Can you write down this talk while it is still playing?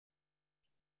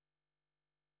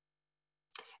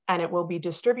and it will be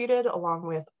distributed along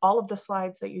with all of the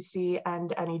slides that you see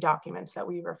and any documents that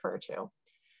we refer to.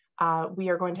 We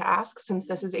are going to ask, since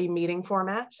this is a meeting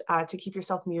format, to keep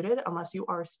yourself muted unless you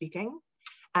are speaking.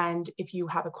 And if you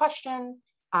have a question,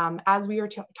 as we are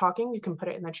talking, you can put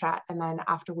it in the chat, and then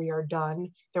after we are done,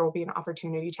 there will be an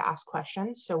opportunity to ask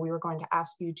questions. So we were going to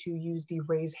ask you to use the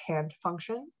raise hand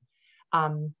function.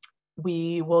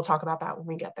 We will talk about that when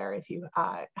we get there if you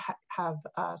have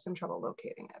some trouble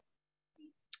locating it.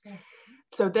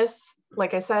 So this,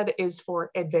 like I said, is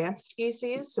for advanced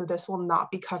ECs. So this will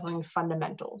not be covering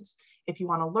fundamentals. If you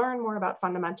want to learn more about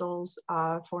fundamentals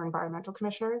for environmental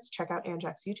commissioners, check out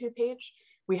ANJAC's YouTube page.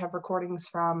 We have recordings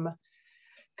from,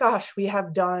 gosh, we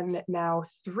have done now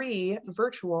 3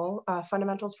 virtual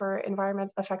fundamentals for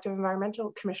effective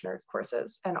environmental commissioners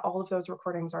courses, and all of those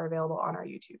recordings are available on our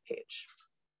YouTube page.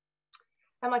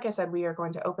 And like I said, we are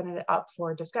going to open it up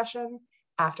for discussion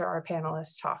after our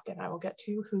panelists talk, and I will get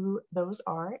to who those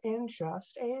are in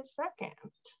just a second.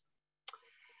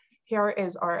 Here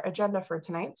is our agenda for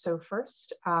tonight. So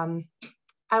first, I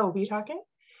will be talking.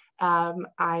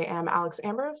 I am Alex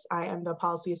Ambrose. I am the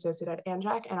Policy Associate at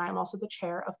ANJAC, and I am also the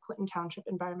Chair of Clinton Township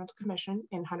Environmental Commission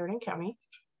in Hunterdon County.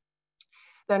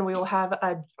 Then we will have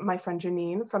my friend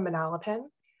Janine from Manalapan.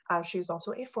 She's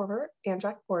also a former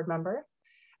ANJAC board member.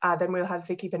 Then we'll have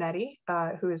Vicki Benetti,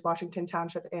 who is Washington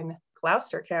Township in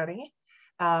Gloucester County,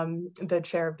 the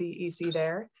chair of the EC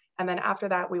there. And then after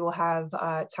that, we will have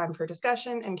time for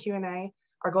discussion and Q&A.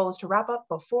 Our goal is to wrap up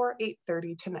before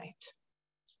 8:30 tonight.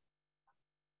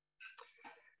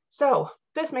 So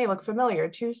this may look familiar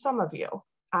to some of you.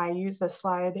 I use this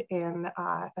slide in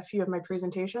a few of my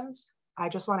presentations. I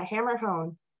just want to hammer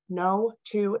home, no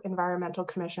 2 environmental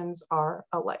commissions are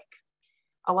alike.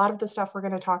 A lot of the stuff we're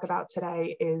going to talk about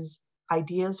today is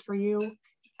ideas for you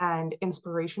and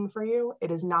inspiration for you.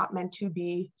 It is not meant to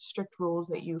be strict rules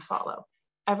that you follow.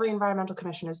 Every environmental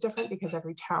commission is different because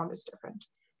every town is different.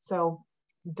 So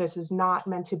this is not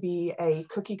meant to be a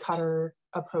cookie cutter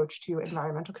approach to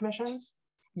environmental commissions.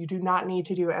 You do not need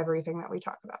to do everything that we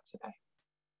talk about today.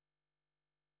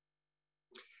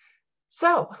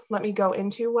 So let me go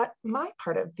into what my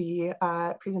part of the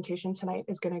presentation tonight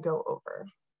is going to go over.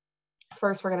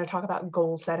 First, we're going to talk about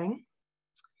goal setting.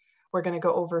 We're going to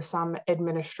go over some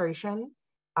administration,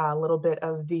 a little bit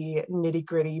of the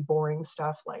nitty-gritty, boring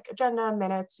stuff like agenda,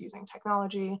 minutes, using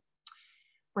technology.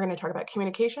 We're going to talk about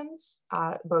communications,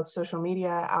 both social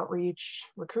media, outreach,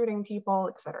 recruiting people,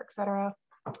 et cetera, et cetera.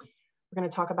 We're going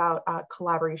to talk about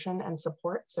collaboration and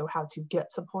support, so how to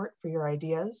get support for your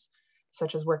ideas,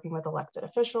 such as working with elected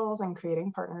officials and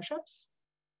creating partnerships.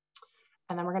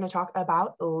 And then we're going to talk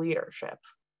about leadership.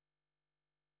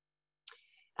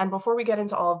 And before we get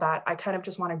into all of that, I kind of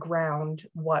just want to ground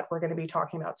what we're going to be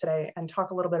talking about today and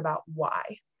talk a little bit about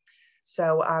why.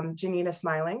 So Janine is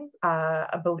smiling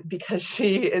because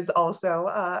she is also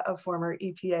a former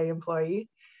EPA employee.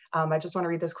 I just want to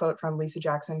read this quote from Lisa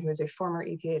Jackson, who is a former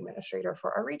EPA administrator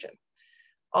for our region.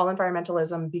 All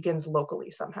environmentalism begins locally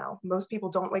somehow. Most people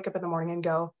don't wake up in the morning and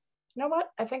go, you know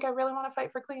what, I think I really want to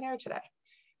fight for clean air today.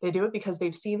 They do it because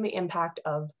they've seen the impact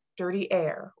of dirty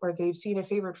air, or they've seen a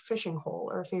favorite fishing hole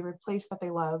or a favorite place that they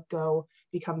love go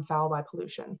become foul by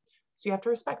pollution. So you have to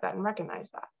respect that and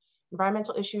recognize that.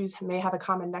 Environmental issues may have a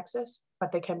common nexus,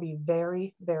 but they can be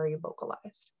very, very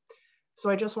localized. So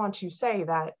I just want to say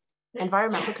that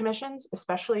environmental commissions,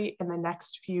 especially in the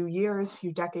next few years,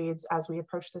 few decades, as we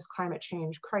approach this climate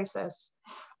change crisis,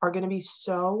 are going to be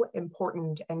so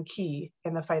important and key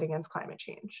in the fight against climate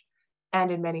change and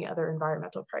in many other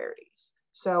environmental priorities.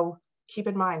 So keep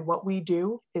in mind, what we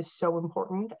do is so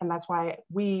important, and that's why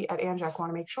we at ANJAC want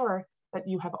to make sure that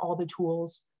you have all the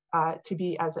tools to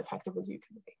be as effective as you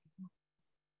can be.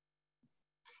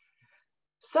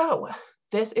 So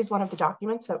this is one of the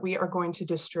documents that we are going to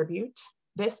distribute.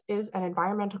 This is an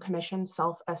Environmental Commission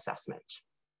self-assessment.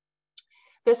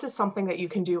 This is something that you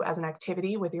can do as an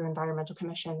activity with your Environmental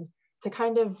Commission to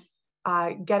kind of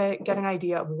get an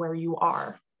idea of where you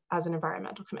are as an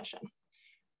Environmental Commission.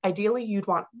 Ideally, you'd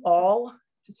want all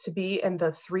to be in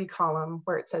the 3 column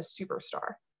where it says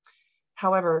superstar.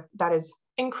 However, that is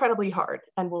incredibly hard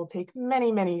and will take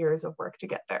many, many years of work to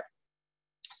get there.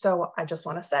 So I just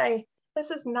want to say,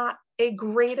 this is not a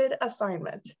graded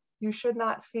assignment. You should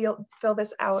not fill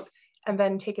this out and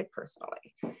then take it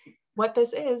personally. What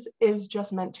this is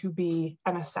just meant to be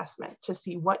an assessment to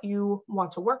see what you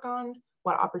want to work on,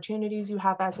 what opportunities you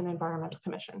have as an environmental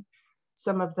commission.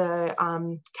 Some of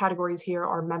the categories here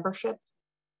are membership,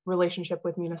 relationship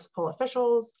with municipal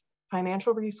officials,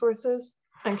 financial resources,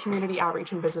 and community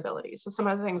outreach and visibility. So some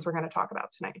of the things we're going to talk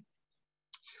about tonight.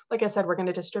 Like I said, we're going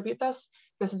to distribute this.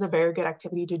 This is a very good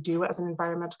activity to do as an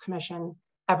environmental commission.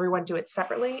 Everyone do it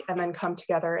separately and then come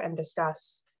together and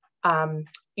discuss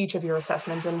each of your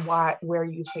assessments and where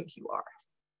you think you are.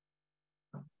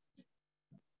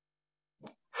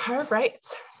 All right,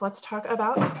 so let's talk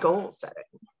about goal setting.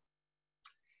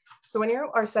 So when you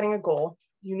are setting a goal,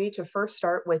 you need to first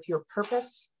start with your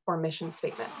purpose or mission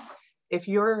statement. If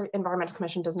your environmental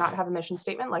commission does not have a mission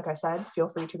statement, like I said, feel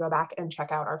free to go back and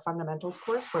check out our fundamentals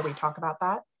course where we talk about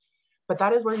that. But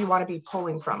that is where you want to be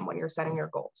pulling from when you're setting your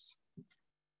goals.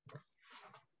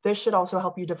 This should also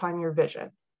help you define your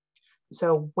vision.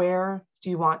 So where do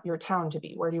you want your town to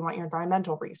be? Where do you want your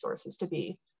environmental resources to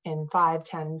be in 5,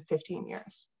 10, 15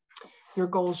 years? Your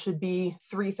goals should be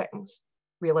 3 things: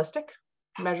 realistic,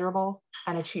 measurable,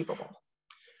 and achievable.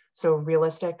 So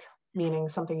realistic, meaning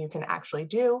something you can actually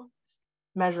do;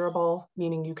 measurable,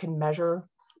 meaning you can measure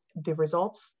the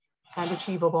results; and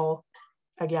achievable,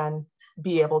 again,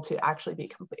 be able to actually be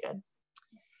completed.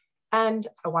 And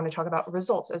I want to talk about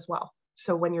results as well.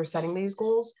 So when you're setting these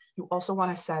goals, you also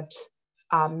want to set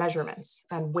measurements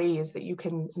and ways that you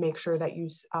can make sure that you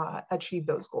achieve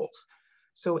those goals.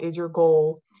 So is your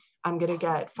goal, I'm going to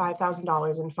get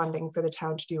 $5,000 in funding for the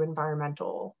town to do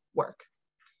environmental work?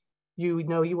 You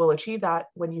know you will achieve that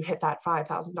when you hit that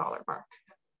 $5,000 mark.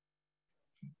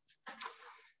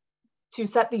 To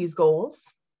set these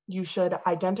goals, you should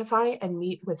identify and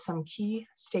meet with some key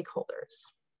stakeholders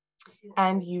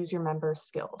and use your members'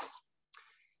 skills.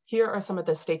 Here are some of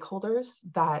the stakeholders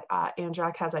that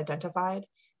ANJAC has identified.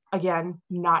 Again,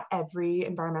 not every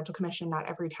environmental commission, not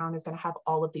every town is going to have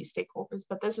all of these stakeholders,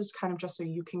 but this is kind of just so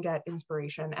you can get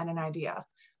inspiration and an idea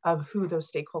of who those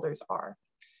stakeholders are.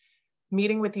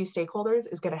 Meeting with these stakeholders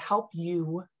is going to help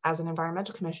you as an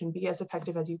environmental commission be as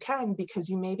effective as you can, because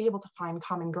you may be able to find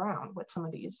common ground with some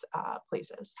of these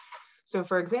places. So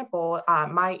for example,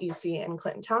 my EC in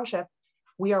Clinton Township,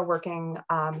 we are working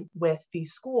with the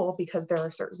school because there are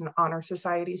certain honor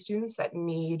society students that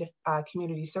need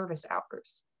community service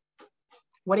hours.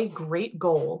 What a great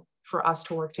goal for us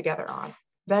to work together on.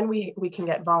 Then we can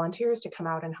get volunteers to come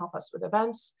out and help us with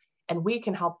events, and we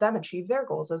can help them achieve their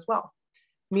goals as well.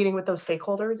 Meeting with those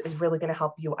stakeholders is really going to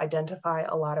help you identify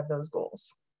a lot of those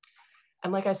goals.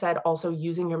 And like I said, also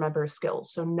using your members'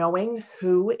 skills. So knowing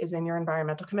who is in your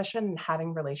environmental commission and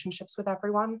having relationships with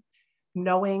everyone,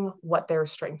 knowing what their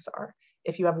strengths are.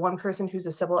 If you have one person who's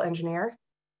a civil engineer,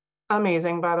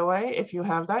 amazing, by the way. If you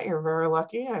have that, you're very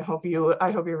lucky. I hope you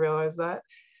realize that.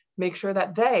 Make sure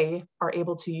that they are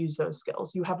able to use those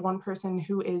skills. You have one person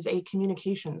who is a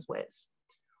communications whiz.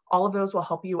 All of those will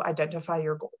help you identify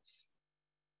your goals.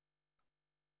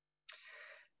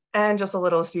 And just a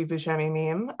little Steve Buscemi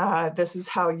meme. This is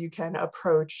how you can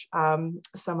approach some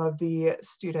of the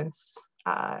students.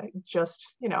 Just,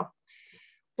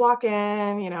 walk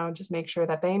in, just make sure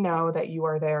that they know that you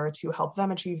are there to help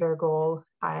them achieve their goal,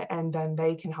 and then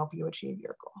they can help you achieve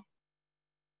your goal.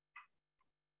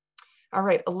 All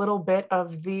right, a little bit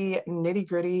of the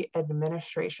nitty-gritty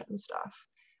administration stuff.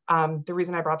 The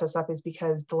reason I brought this up is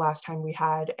because the last time we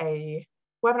had a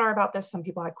webinar about this, some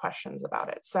people had questions about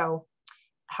it. So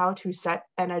how to set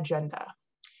an agenda.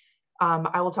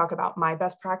 I will talk about my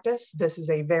best practice. This is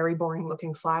a very boring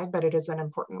looking slide, but it is an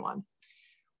important one.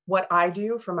 What I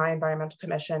do for my environmental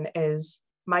commission is,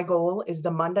 my goal is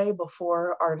the Monday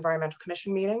before our environmental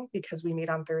commission meeting, because we meet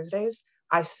on Thursdays,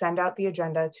 I send out the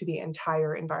agenda to the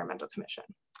entire environmental commission.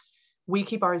 We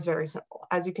keep ours very simple.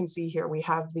 As you can see here, we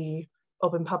have the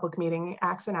Open Public Meeting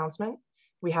Acts announcement,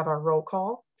 we have our roll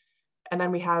call, and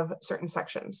then we have certain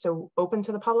sections. So open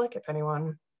to the public, if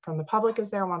anyone from the public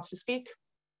is there, wants to speak.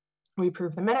 We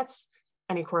approve the minutes,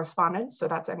 any correspondence, so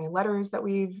that's any letters that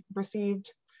we've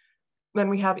received. Then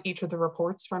we have each of the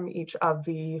reports from each of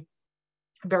the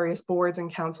various boards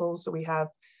and councils. So we have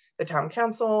the town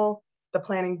council, the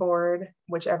planning board,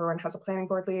 which everyone has a planning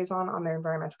board liaison on their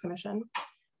environmental commission.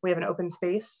 We have an open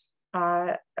space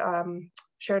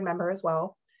shared member as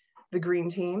well. The green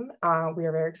team, we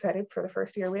are very excited for the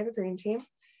first year we have a green team.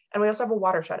 And we also have a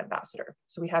watershed ambassador.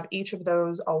 So we have each of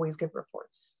those always give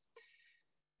reports.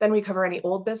 Then we cover any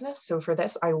old business. So for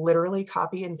this, I literally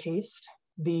copy and paste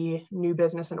the new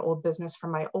business and old business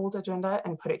from my old agenda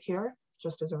and put it here,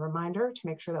 just as a reminder to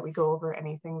make sure that we go over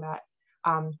anything that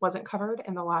wasn't covered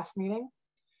in the last meeting.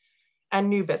 And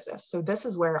new business. So this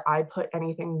is where I put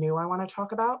anything new I want to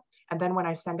talk about. And then when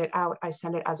I send it out, I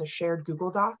send it as a shared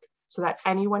Google Doc so that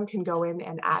anyone can go in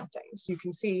and add things. You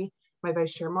can see my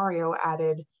Vice Chair Mario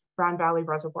added Brown Valley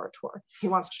Reservoir Tour. He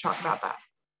wants to talk about that.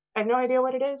 I have no idea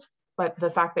what it is, but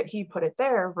the fact that he put it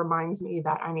there reminds me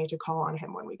that I need to call on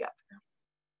him when we get there.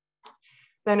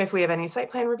 Then if we have any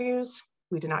site plan reviews,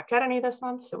 We did not get any this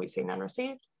month, so we say none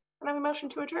received, and then we motion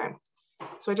to adjourn.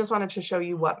 So I just wanted to show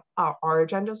you what our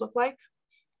agendas look like.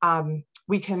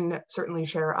 We can certainly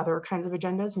share other kinds of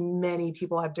agendas. Many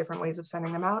people have different ways of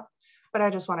sending them out, but I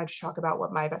just wanted to talk about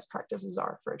what my best practices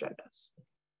are for agendas.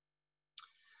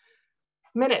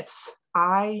 Minutes.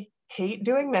 I hate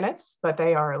doing minutes, but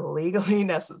they are legally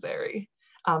necessary.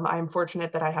 I'm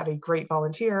fortunate that I have a great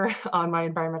volunteer on my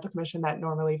environmental commission that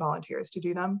normally volunteers to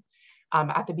do them.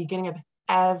 At the beginning of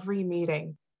every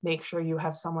meeting, make sure you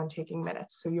have someone taking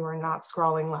minutes so you are not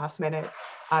scrawling last minute,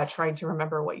 trying to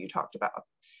remember what you talked about.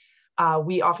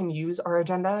 We often use our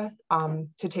agenda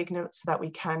to take notes so that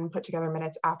we can put together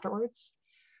minutes afterwards.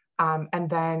 And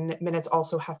then minutes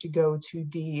also have to go to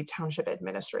the township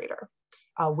administrator.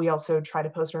 We also try to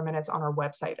post our minutes on our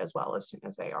website as well as soon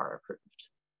as they are approved.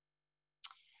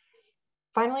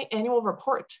 Finally, annual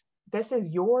report. This is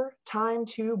your time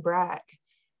to brag.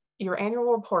 Your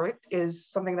annual report is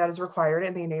something that is required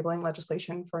in the enabling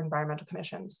legislation for environmental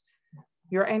commissions.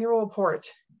 Your annual report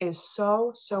is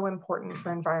so important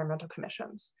for environmental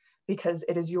commissions because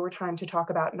it is your time to talk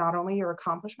about not only your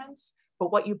accomplishments,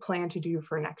 but what you plan to do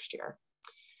for next year.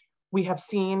 We have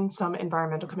seen some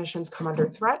environmental commissions come under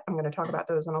threat. I'm going to talk about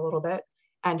those in a little bit,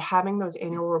 and having those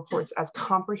annual reports as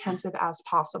comprehensive as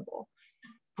possible.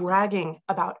 Bragging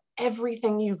about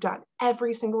everything you've done,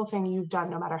 every single thing you've done,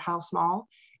 no matter how small,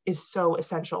 is so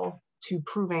essential to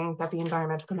proving that the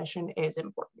Environmental Commission is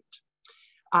important.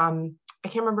 I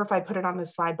can't remember if I put it on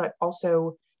this slide, but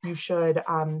also you should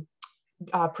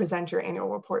present your annual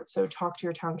report. So talk to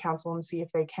your town council and see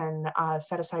if they can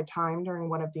set aside time during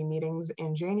one of the meetings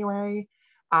in January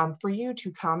for you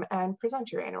to come and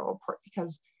present your annual report,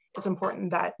 because it's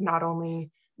important that not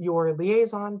only your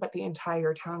liaison, but the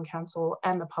entire town council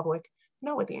and the public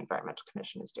know what the Environmental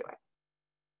Commission is doing.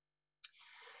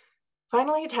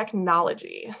 Finally,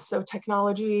 technology. So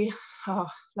technology,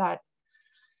 that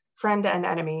friend and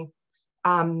enemy.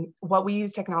 What we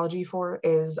use technology for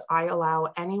is I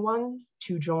allow anyone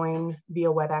to join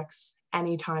via WebEx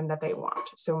anytime that they want.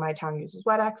 So my town uses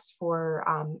WebEx for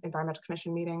Environmental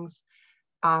Commission meetings.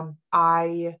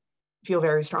 I feel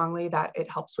very strongly that it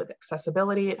helps with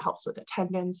accessibility, it helps with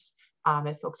attendance.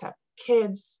 If folks have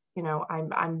kids, you know,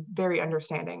 I'm very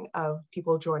understanding of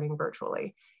people joining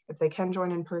virtually. If they can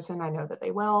join in person, I know that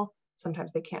they will.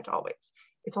 Sometimes they can't always.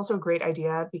 It's also a great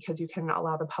idea because you can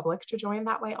allow the public to join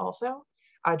that way also.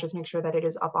 Just make sure that it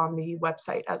is up on the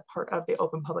website as part of the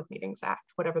Open Public Meetings Act,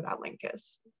 whatever that link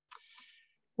is.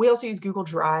 We also use Google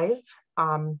Drive,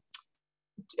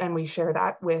 and we share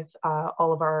that with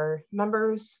all of our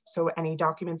members. So any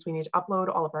documents we need to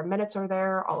upload, all of our minutes are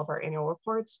there, all of our annual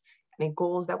reports, any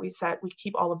goals that we set, we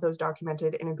keep all of those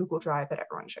documented in a Google Drive that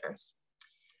everyone shares.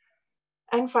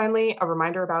 And finally, a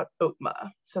reminder about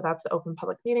OPMA. So that's the Open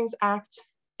Public Meetings Act.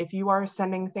 If you are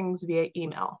sending things via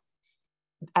email,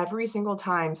 every single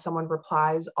time someone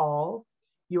replies all,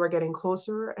 you are getting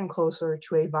closer and closer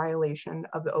to a violation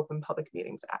of the Open Public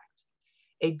Meetings Act.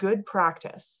 A good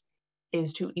practice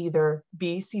is to either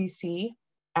BCC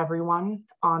everyone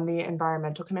on the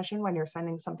Environmental Commission when you're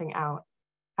sending something out,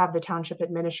 have the township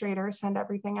administrator send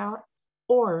everything out,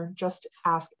 or just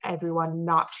ask everyone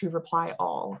not to reply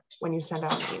all when you send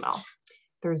out an email.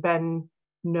 There's been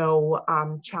no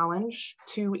challenge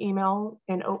to email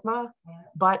in OPMA,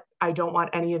 but I don't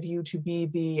want any of you to be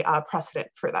the precedent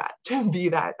for that, to be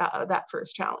that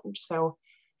first challenge. So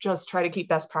just try to keep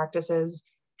best practices.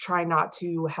 Try not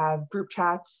to have group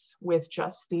chats with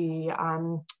just the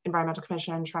Environmental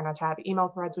Commission. Try not to have email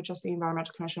threads with just the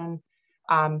Environmental Commission.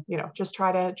 You know, just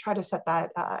try to set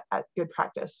that at good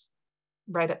practice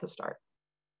right at the start.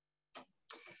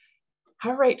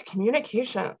 All right,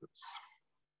 communications.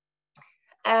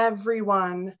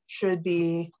 Everyone should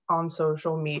be on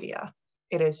social media.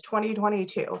 It is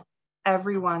 2022.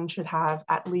 Everyone should have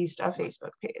at least a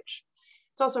Facebook page.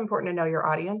 It's also important to know your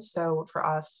audience. So for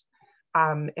us,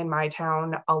 in my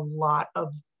town, a lot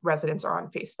of residents are on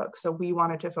Facebook. So we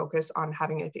wanted to focus on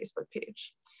having a Facebook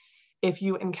page. If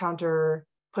you encounter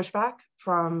pushback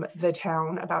from the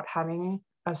town about having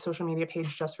a social media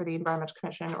page just for the Environmental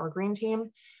Commission or Green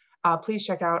Team, please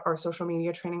check out our social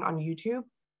media training on YouTube.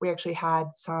 We actually had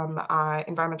some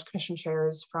Environmental Commission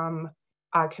chairs from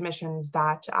commissions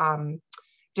that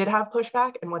did have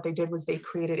pushback, and what they did was they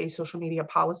created a social media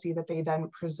policy that they then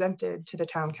presented to the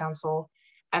town council,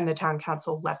 and the town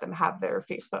council let them have their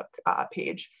Facebook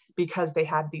page because they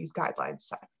had these guidelines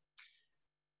set.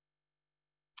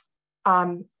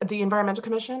 The Environmental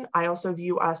Commission, I also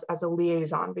view us as a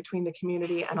liaison between the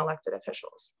community and elected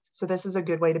officials. So this is a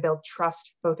good way to build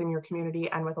trust both in your community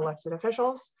and with elected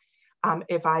officials.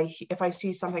 If I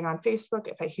see something on Facebook,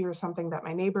 if I hear something that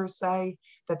my neighbors say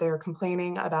that they're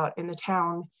complaining about in the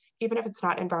town, even if it's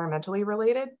not environmentally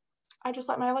related, I just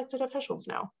let my elected officials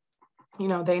know. You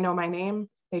know, they know my name,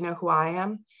 they know who I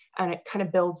am, and it kind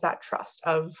of builds that trust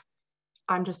of,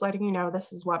 I'm just letting you know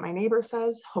this is what my neighbor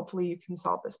says. Hopefully you can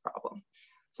solve this problem.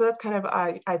 So that's kind of,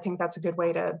 I think that's a good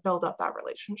way to build up that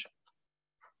relationship.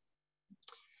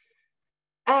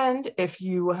 And if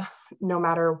you, no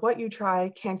matter what you try,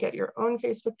 can't get your own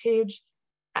Facebook page,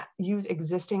 use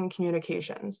existing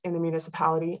communications in the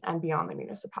municipality and beyond the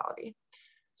municipality.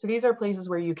 So these are places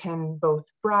where you can both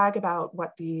brag about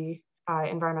what the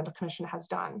Environmental Commission has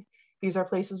done. These are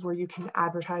places where you can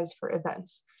advertise for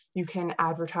events. You can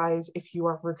advertise if you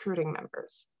are recruiting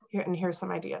members. And here's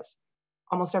some ideas.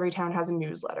 Almost every town has a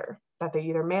newsletter that they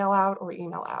either mail out or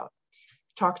email out.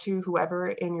 Talk to whoever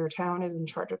in your town is in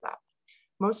charge of that.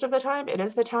 Most of the time, it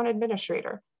is the town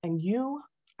administrator, and you,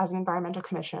 as an environmental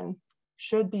commission,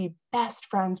 should be best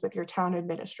friends with your town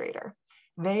administrator.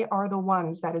 They are the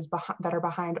ones that are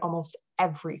behind almost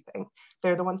everything.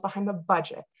 They're the ones behind the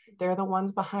budget. They're the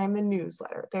ones behind the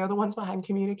newsletter. They're the ones behind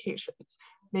communications.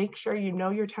 Make sure you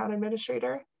know your town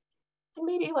administrator, and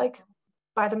maybe like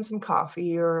buy them some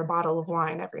coffee or a bottle of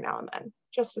wine every now and then,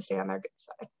 just to stay on their good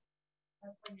side.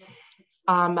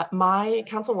 My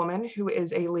councilwoman, who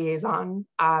is a liaison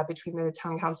between the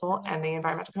town council and the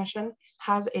Environmental Commission,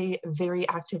 has a very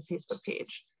active Facebook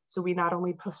page. So we not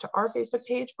only post to our Facebook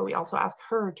page, but we also ask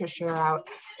her to share out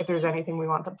if there's anything we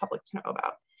want the public to know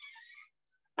about.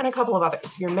 And a couple of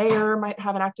others. Your mayor might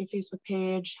have an active Facebook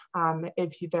page.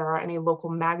 If there are any local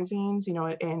magazines, you know,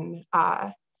 in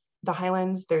the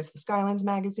Highlands, there's the Skylands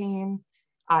magazine.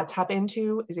 Tap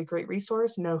Into is a great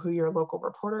resource. Know who your local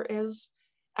reporter is.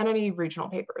 And any regional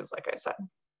papers, like I said.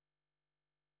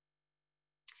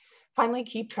 Finally,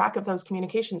 keep track of those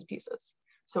communications pieces.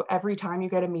 So every time you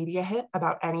get a media hit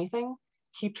about anything,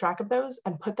 keep track of those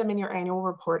and put them in your annual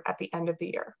report at the end of the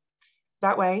year.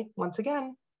 That way, once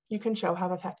again, you can show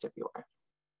how effective you are.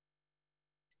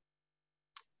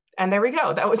 And there we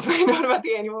go. That was my note about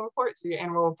the annual report. So your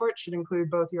annual report should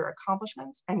include both your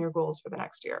accomplishments and your goals for the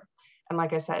next year. And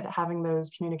like I said, having those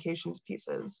communications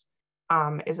pieces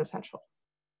is essential.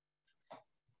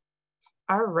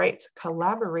 All right,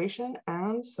 collaboration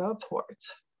and support.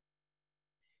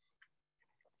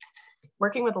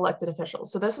 Working with elected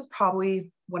officials. So this is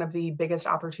probably one of the biggest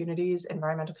opportunities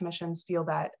environmental commissions feel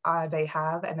that they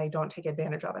have and they don't take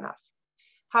advantage of enough.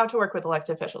 How to work with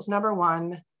elected officials. Number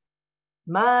one,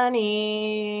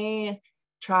 money.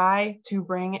 Try to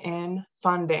bring in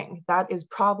funding. That is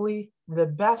probably the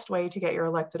best way to get your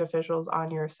elected officials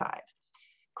on your side.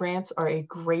 Grants are a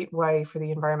great way for the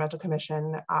Environmental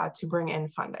Commission to bring in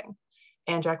funding.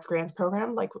 ANJAC's grants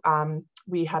program, like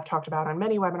we have talked about on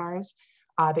many webinars,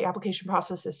 the application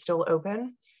process is still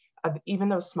open. Even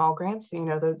those small grants, you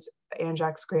know, those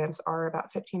ANJAC's grants are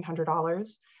about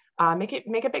 $1,500,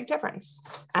 make a big difference.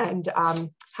 And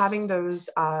having those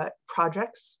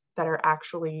projects that are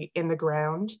actually in the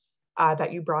ground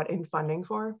that you brought in funding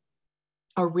for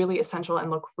are really essential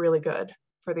and look really good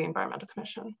for the Environmental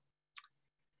Commission.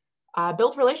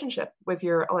 Build relationship with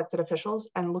your elected officials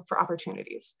and look for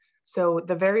opportunities. So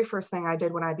the very first thing I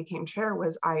did when I became chair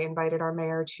was I invited our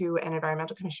mayor to an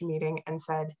Environmental Commission meeting and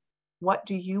said, what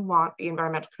do you want the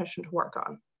Environmental Commission to work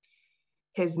on?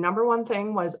 His number one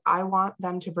thing was, I want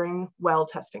them to bring well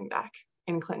testing back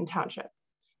in Clinton Township.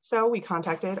 So we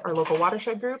contacted our local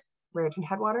watershed group, Raritan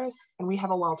Headwaters, and we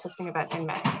have a well testing event in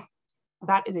May.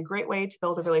 That is a great way to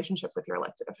build a relationship with your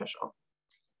elected official.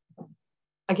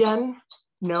 Again,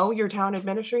 know your town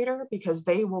administrator because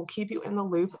they will keep you in the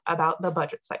loop about the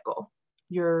budget cycle.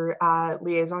 Your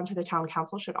liaison to the town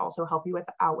council should also help you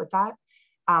out with that.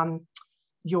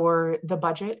 The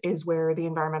budget is where the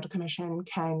Environmental Commission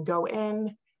can go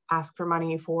in, ask for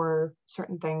money for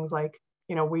certain things like,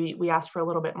 you know, we asked for a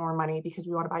little bit more money because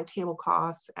we want to buy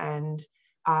tablecloths and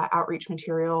outreach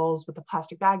materials with the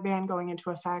plastic bag ban going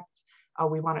into effect.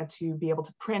 We wanted to be able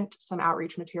to print some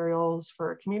outreach materials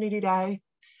for Community Day.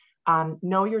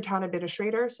 Know your town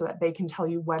administrator so that they can tell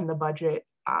you when the budget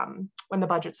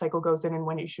cycle goes in and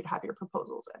when you should have your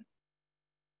proposals in.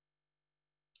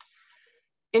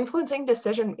 Influencing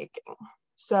decision-making.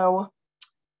 So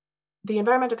the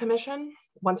Environmental Commission,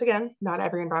 once again, not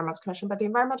every Environmental Commission, but the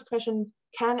Environmental Commission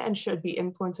can and should be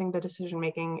influencing the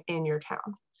decision-making in your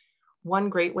town. One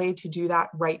great way to do that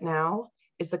right now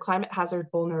is the Climate Hazard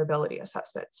Vulnerability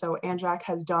Assessment. So ANJAC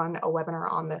has done a webinar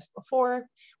on this before.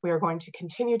 We are going to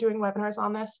continue doing webinars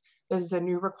on this. This is a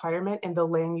new requirement in the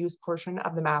land use portion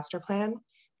of the master plan,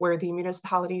 where the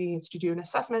municipality needs to do an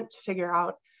assessment to figure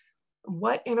out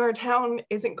What in our town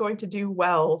isn't going to do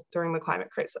well during the climate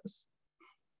crisis?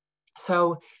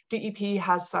 So DEP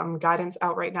has some guidance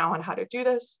out right now on how to do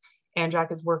this.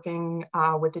 ANJAC is working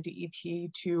with the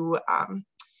DEP to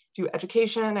do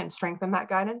education and strengthen that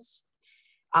guidance.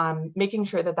 Making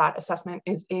sure that that assessment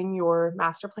is in your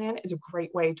master plan is a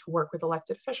great way to work with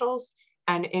elected officials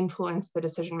and influence the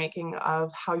decision-making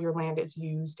of how your land is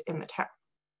used in the town.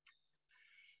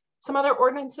 Some other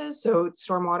ordinances, so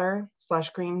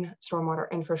stormwater/green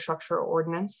stormwater infrastructure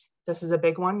ordinance. This is a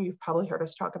big one. You've probably heard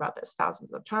us talk about this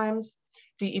thousands of times.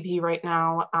 DEP right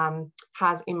now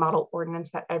has a model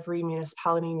ordinance that every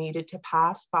municipality needed to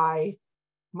pass by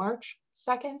March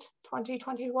 2nd,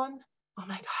 2021. Oh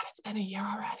my God, it's been a year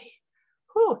already.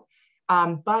 Whew.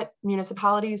 But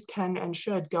municipalities can and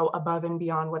should go above and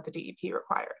beyond what the DEP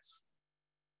requires.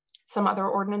 Some other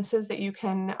ordinances that you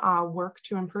can work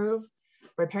to improve: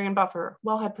 riparian buffer,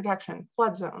 wellhead protection,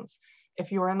 flood zones.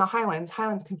 If you are in the Highlands,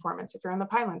 Highlands conformance. If you're in the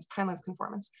Pinelands, Pinelands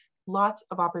conformance. Lots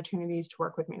of opportunities to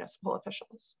work with municipal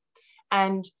officials.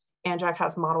 And ANJAC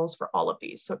has models for all of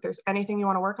these. So if there's anything you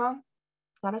want to work on,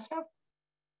 let us know.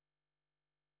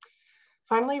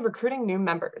 Finally, recruiting new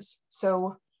members.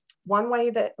 So one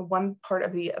part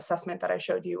of the assessment that I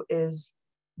showed you is,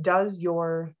 does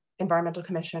your environmental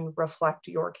commission reflect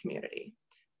your community?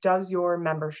 Does your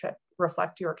membership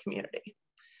reflect your community?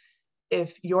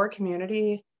 If your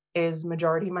community is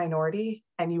majority minority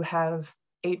and you have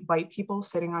 8 white people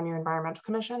sitting on your environmental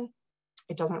commission,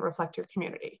 it doesn't reflect your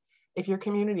community. If your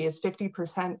community is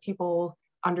 50% people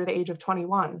under the age of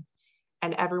 21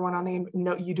 and everyone on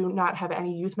you do not have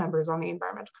any youth members on the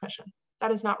environmental commission,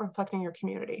 that is not reflecting your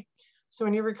community. So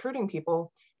when you're recruiting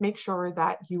people, make sure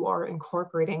that you are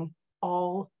incorporating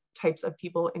all types of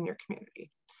people in your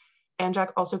community.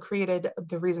 ANJAC also created,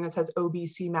 the reason it says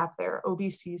OBC map there,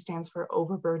 OBC stands for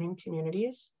overburdened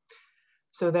communities.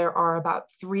 So there are about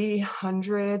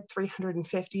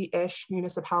 350-ish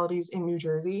municipalities in New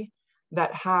Jersey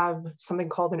that have something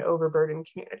called an overburdened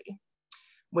community,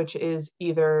 which is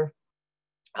either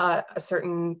a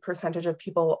certain percentage of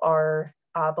people are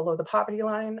below the poverty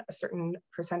line, a certain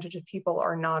percentage of people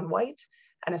are non-white,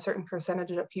 and a certain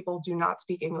percentage of people do not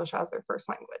speak English as their first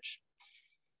language.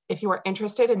 If you are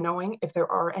interested in knowing if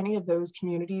there are any of those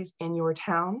communities in your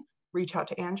town, reach out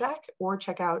to ANJAC or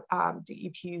check out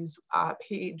DEP's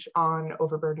page on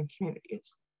overburdened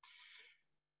communities.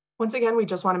 Once again, we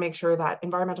just want to make sure that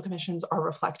environmental commissions are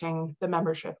reflecting the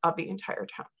membership of the entire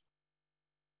town.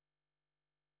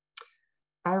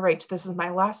 All right, this is my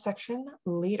last section,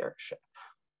 leadership.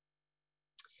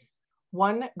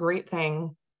 One great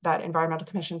thing that environmental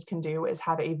commissions can do is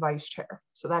have a vice chair.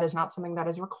 So that is not something that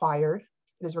is required.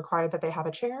 It is required that they have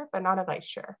a chair, but not a vice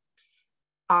chair.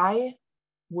 I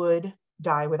would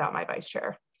die without my vice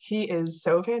chair. He is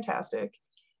so fantastic.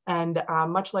 And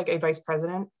much like a vice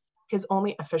president, his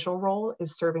only official role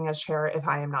is serving as chair if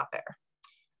I am not there.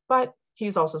 But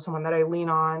he's also someone that I lean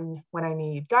on when I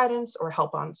need guidance or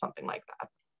help on something like that.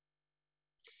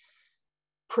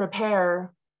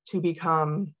 Prepare to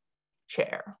become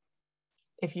chair.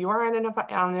 If you are on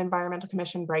an environmental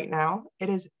commission right now, it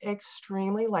is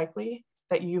extremely likely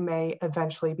that you may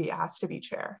eventually be asked to be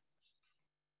chair.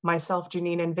 Myself,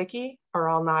 Janine, and Vicky are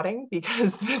all nodding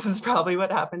because this is probably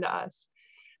what happened to us.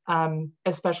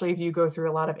 Especially if you go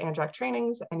through a lot of ANJAC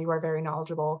trainings and you are very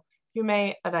knowledgeable, you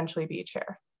may eventually be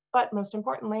chair. But most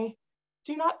importantly,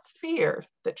 do not fear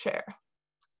the chair.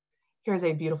 Here's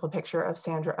a beautiful picture of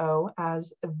Sandra Oh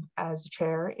as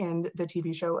chair in the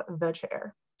TV show The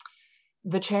Chair.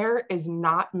 The chair is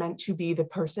not meant to be the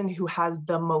person who has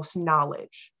the most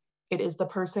knowledge. It is the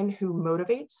person who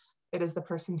motivates. It is the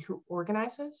person who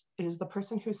organizes. It is the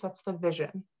person who sets the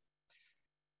vision.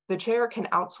 The chair can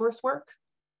outsource work,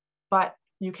 but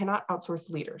you cannot outsource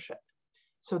leadership.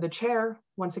 So the chair,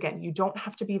 once again, you don't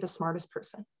have to be the smartest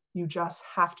person. You just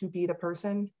have to be the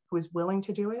person who is willing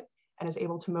to do it and is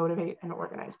able to motivate and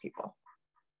organize people.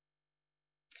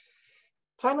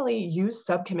 Finally, use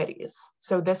subcommittees.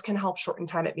 So this can help shorten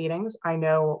time at meetings. I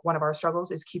know one of our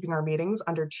struggles is keeping our meetings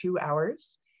under 2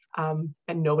 hours, and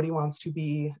nobody wants to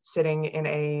be sitting in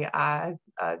a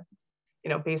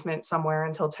basement somewhere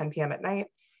until 10 p.m. at night.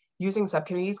 Using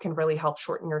subcommittees can really help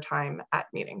shorten your time at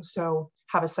meetings. So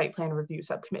have a site plan review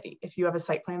subcommittee. If you have a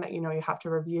site plan that you know you have to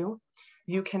review,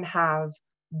 you can have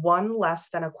one less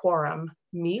than a quorum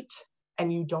meet,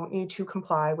 and you don't need to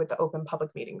comply with the Open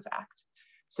Public Meetings Act.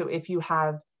 So if you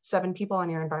have 7 people on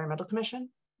your environmental commission,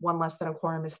 one less than a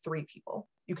quorum is 3 people.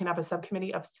 You can have a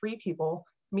subcommittee of 3 people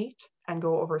meet and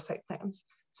go over site plans.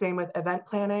 Same with event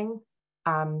planning,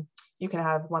 You can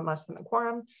have one less than the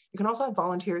quorum. You can also have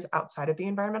volunteers outside of the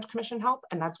Environmental Commission help,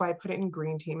 and that's why I put it in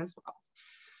green team as well.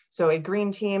 So a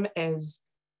green team is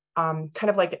kind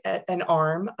of like an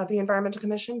arm of the Environmental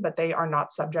Commission, but they are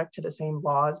not subject to the same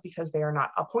laws because they are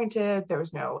not appointed.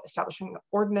 There's no establishing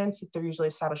ordinance. They're usually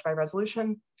established by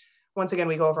resolution. Once again,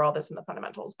 we go over all this in the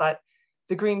fundamentals, but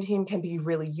the green team can be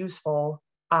really useful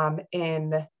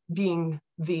in being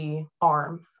the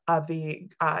arm of the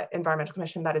Environmental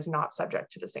Commission that is not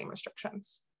subject to the same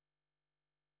restrictions.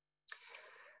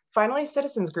 Finally,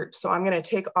 citizens groups. So I'm going to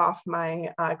take off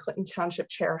my Clinton Township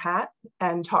chair hat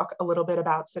and talk a little bit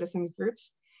about citizens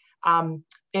groups.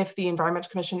 If the Environmental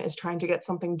Commission is trying to get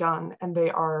something done and they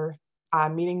are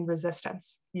meeting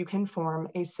resistance, you can form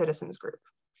a citizens group.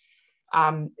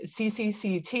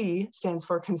 CCCT stands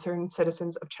for Concerned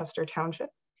Citizens of Chester Township.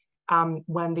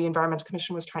 When the Environmental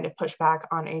Commission was trying to push back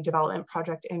on a development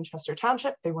project in Chester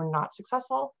Township, they were not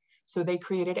successful. So they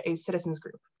created a citizens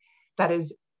group that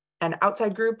is an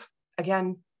outside group,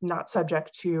 again, not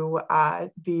subject to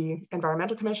the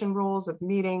Environmental Commission rules of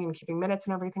meeting and keeping minutes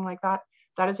and everything like that.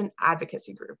 That is an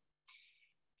advocacy group.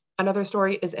 Another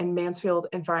story is in Mansfield.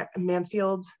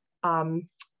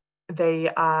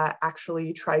 They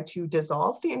actually tried to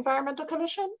dissolve the Environmental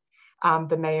Commission.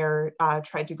 The mayor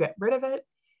tried to get rid of it.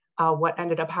 What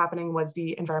ended up happening was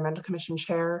the Environmental Commission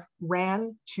chair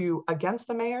ran against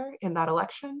the mayor in that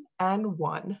election and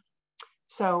won.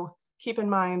 So keep in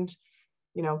mind,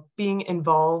 being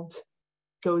involved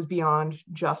goes beyond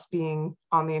just being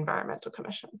on the Environmental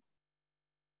Commission.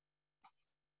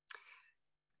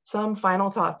 Some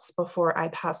final thoughts before I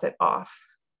pass it off.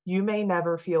 You may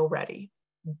never feel ready.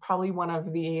 Probably one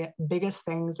of the biggest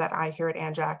things that I hear at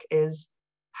ANJAC is,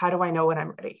 how do I know when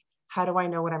I'm ready? How do I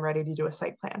know when I'm ready to do a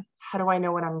site plan? How do I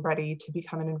know when I'm ready to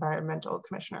become an environmental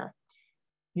commissioner?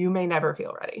 You may never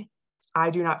feel ready. I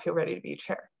do not feel ready to be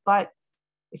chair, but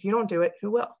if you don't do it,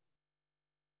 who will?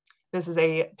 This is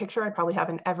a picture I probably have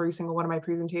in every single one of my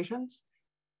presentations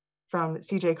from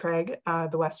CJ Craig,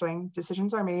 The West Wing.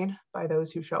 Decisions are made by those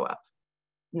who show up,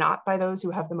 not by those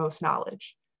who have the most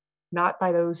knowledge, not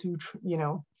by those who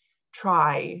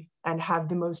try and have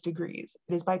the most degrees.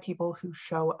 It is by people who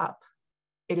show up.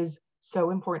 It is so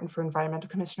important for environmental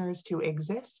commissioners to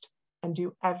exist and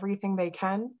do everything they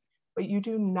can, but you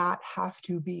do not have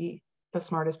to be the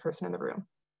smartest person in the room.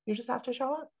 You just have to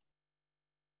show up.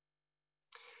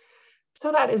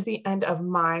 So that is the end of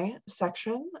my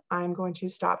section. I'm going to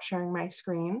stop sharing my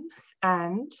screen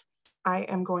and I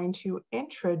am going to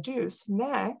introduce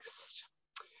next.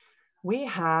 We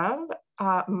have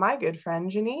my good friend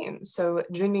Janine. So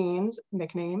Janine's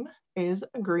nickname is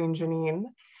Green Janine.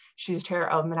 She's chair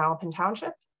of Manalapan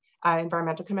Township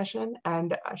Environmental Commission,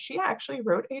 and she actually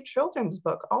wrote a children's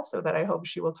book also that I hope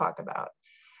she will talk about.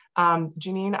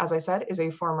 Janine, as I said, is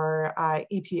a former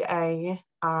EPA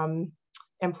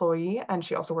employee, and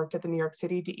she also worked at the New York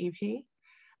City DEP.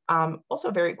 Also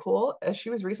very cool,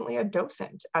 she was recently a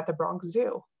docent at the Bronx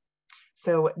Zoo.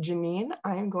 So Janine,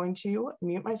 I am going to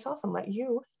mute myself and let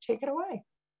you take it away.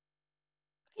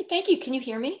 Okay, thank you. Can you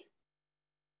hear me?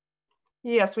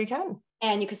 Yes, we can.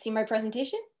 And you can see my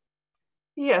presentation?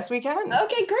 Yes, we can.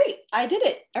 Okay, great. I did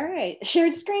it. All right.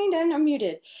 Shared screen and I'm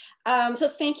muted. So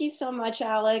thank you so much,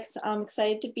 Alex. I'm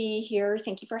excited to be here.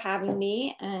 Thank you for having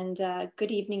me, and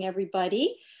good evening,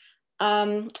 everybody.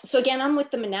 So again, I'm with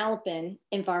the Manalapan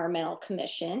Environmental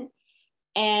Commission.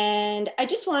 And I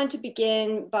just wanted to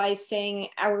begin by saying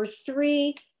our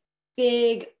three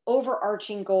big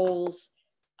overarching goals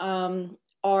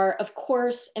are, of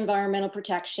course, environmental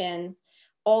protection,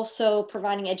 also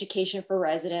providing education for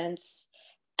residents,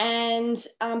 and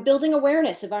building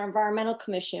awareness of our Environmental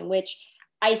Commission, which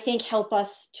I think help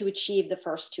us to achieve the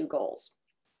first two goals.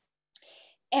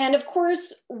 And of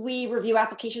course, we review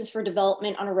applications for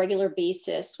development on a regular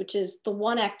basis, which is the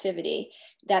one activity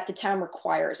that the town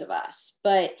requires of us.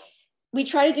 But we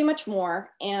try to do much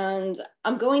more, and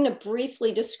I'm going to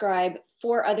briefly describe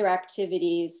 4 other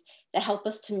activities that help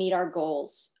us to meet our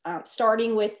goals,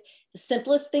 starting with the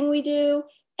simplest thing we do,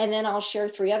 and then I'll share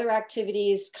 3 other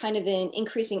activities kind of in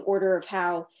increasing order of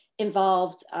how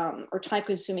involved or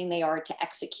time-consuming they are to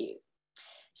execute.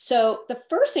 So the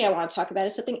first thing I want to talk about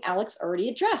is something Alex already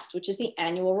addressed, which is the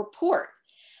annual report.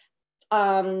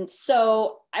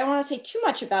 So I don't want to say too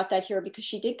much about that here because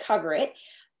she did cover it.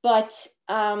 But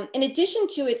in addition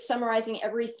to it summarizing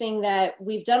everything that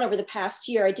we've done over the past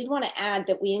year, I did want to add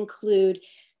that we include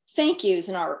thank yous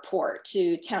in our report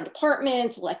to town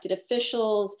departments, elected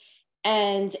officials,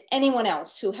 and anyone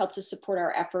else who helped to support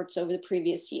our efforts over the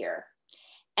previous year.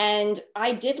 And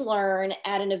I did learn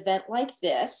at an event like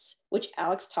this, which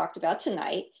Alex talked about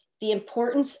tonight, the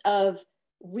importance of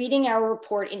reading our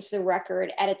report into the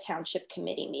record at a township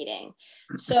committee meeting.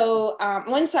 So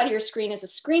one side of your screen is a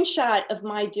screenshot of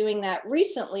my doing that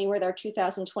recently with our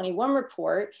 2021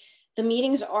 report. The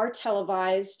meetings are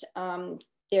televised.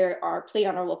 They are played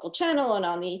on our local channel and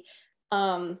on the,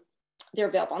 they're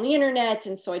available on the internet.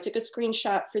 And so I took a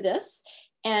screenshot for this.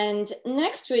 And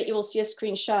next to it, you will see a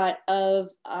screenshot of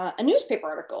a newspaper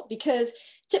article, because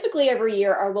typically every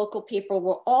year our local paper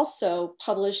will also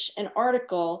publish an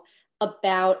article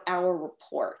about our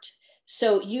report.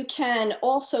 So you can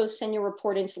also send your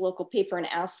report into local paper and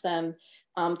ask them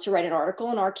to write an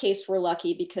article. In our case, we're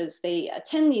lucky because they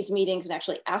attend these meetings and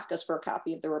actually ask us for a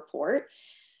copy of the report.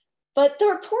 But the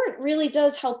report really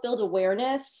does help build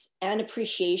awareness and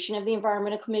appreciation of the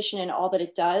Environmental Commission and all that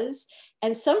it does.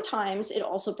 And sometimes it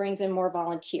also brings in more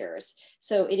volunteers.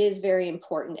 So it is very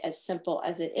important, as simple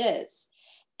as it is.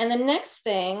 And the next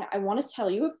thing I want to tell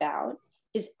you about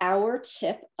is our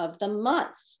tip of the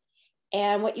month.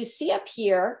 And what you see up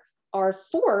here are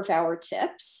 4 of our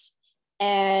tips.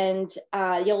 And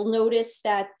you'll notice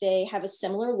that they have a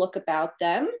similar look about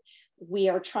them.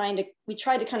 We try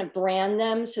to kind of brand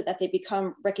them so that they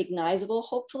become recognizable,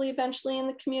 hopefully eventually in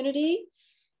the community.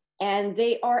 And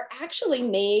they are actually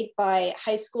made by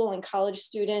high school and college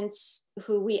students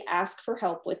who we ask for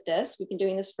help with this. We've been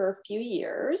doing this for a few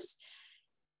years.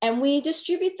 And we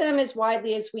distribute them as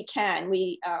widely as we can.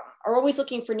 We are always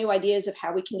looking for new ideas of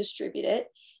how we can distribute it.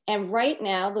 And right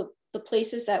now, the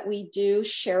places that we do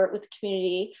share it with the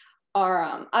community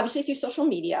are obviously through social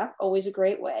media, always a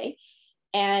great way.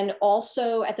 And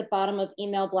also at the bottom of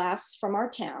email blasts from our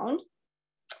town.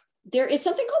 There is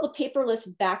something called a paperless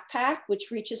backpack,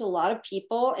 which reaches a lot of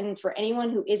people. And for anyone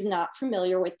who is not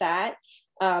familiar with that,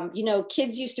 you know,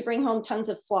 kids used to bring home tons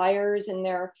of flyers and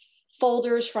their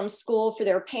folders from school for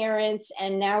their parents.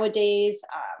 And nowadays,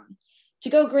 to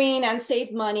go green and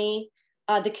save money,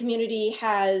 the community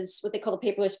has what they call a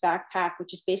paperless backpack,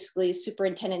 which is basically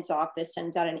superintendent's office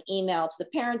sends out an email to the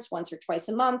parents once or twice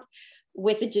a month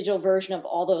with a digital version of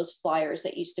all those flyers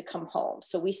that used to come home.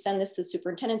 So we send this to the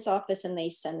superintendent's office and they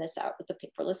send this out with the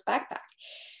paperless backpack.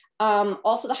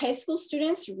 Also, the high school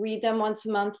students read them once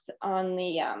a month on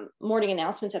the morning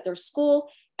announcements at their school,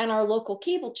 and our local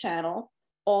cable channel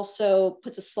also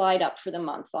puts a slide up for the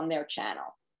month on their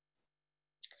channel.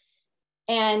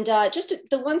 And just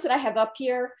the ones that I have up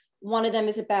here, one of them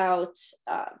is about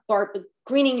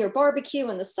greening your barbecue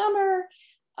in the summer.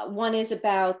 One is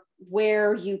about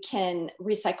where you can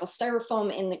recycle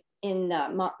styrofoam in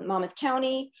Monmouth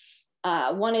County.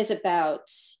 One is about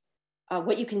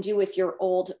what you can do with your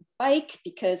old bike,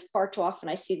 because far too often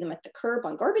I see them at the curb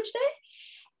on garbage day.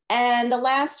 And the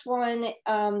last one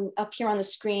up here on the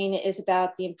screen is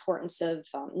about the importance of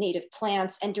native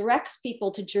plants and directs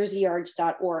people to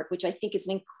jerseyyards.org, which I think is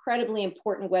an incredibly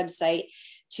important website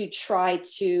to try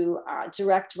to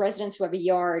direct residents who have a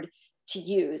yard to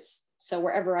use. So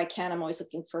wherever I can, I'm always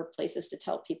looking for places to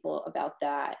tell people about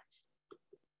that.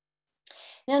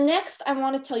 Now, next, I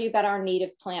want to tell you about our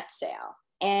native plant sale.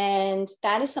 And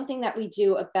that is something that we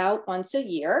do about once a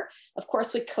year. Of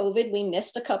course, with COVID, we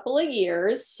missed a couple of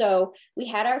years. So we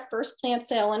had our first plant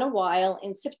sale in a while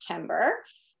in September.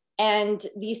 And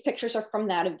these pictures are from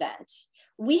that event.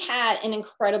 We had an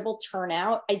incredible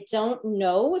turnout. I don't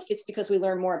know if it's because we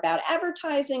learned more about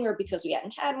advertising or because we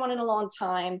hadn't had one in a long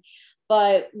time.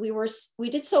 But we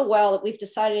did so well that we've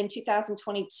decided in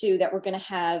 2022 that we're going to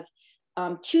have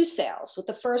 2 sales, with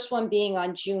the first one being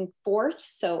on June 4th.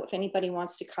 So if anybody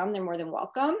wants to come, they're more than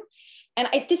welcome. And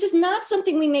this is not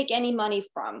something we make any money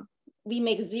from. We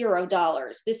make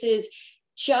 $0. This is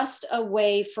just a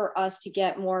way for us to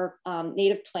get more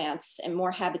native plants and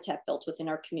more habitat built within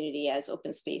our community as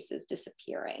open space is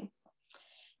disappearing.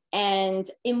 And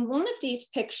in one of these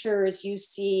pictures, you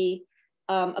see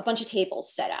a bunch of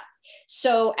tables set up.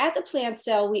 So at the plant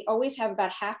sale, we always have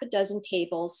about half a dozen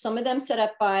tables, some of them set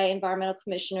up by environmental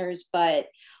commissioners, but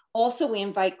also we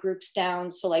invite groups down.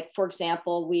 So like, for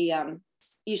example, we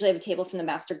usually have a table from the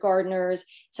master gardeners,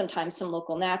 sometimes some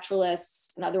local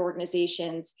naturalists and other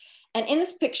organizations. And in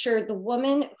this picture, the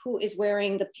woman who is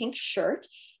wearing the pink shirt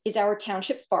is our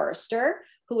township forester,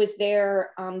 who is there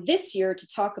this year to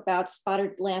talk about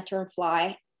spotted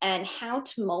lanternfly and how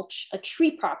to mulch a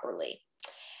tree properly,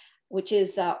 which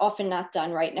is often not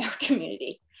done right in our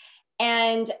community.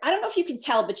 And I don't know if you can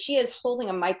tell, but she is holding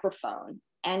a microphone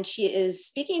and she is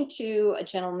speaking to a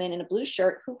gentleman in a blue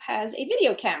shirt who has a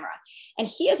video camera. And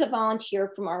he is a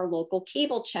volunteer from our local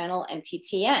cable channel,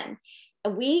 MTTN.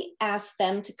 And we asked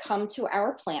them to come to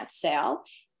our plant sale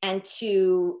and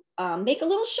to make a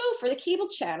little show for the cable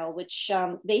channel, which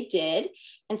they did.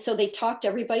 And so they talked to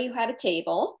everybody who had a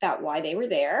table about why they were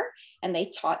there, and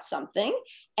they taught something.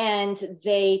 And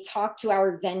they talked to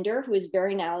our vendor, who is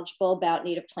very knowledgeable about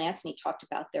native plants, and he talked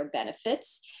about their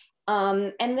benefits.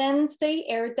 And then they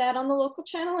aired that on the local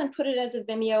channel and put it as a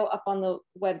Vimeo up on the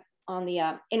web, on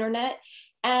the internet.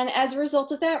 And as a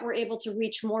result of that, we're able to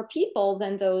reach more people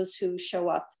than those who show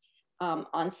up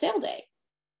on sale day.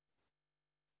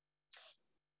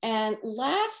 And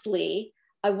lastly,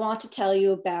 I want to tell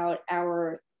you about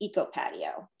our eco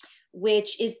patio,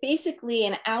 which is basically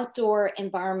an outdoor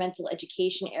environmental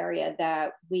education area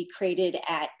that we created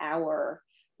at our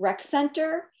rec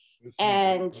center.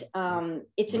 And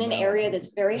it's in an area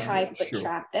that's very high foot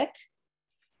traffic.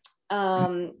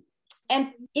 And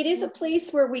it is a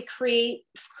place where we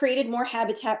created more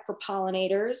habitat for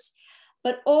pollinators,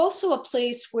 but also a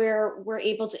place where we're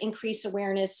able to increase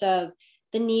awareness of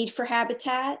the need for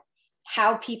habitat,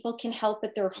 how people can help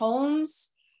at their homes,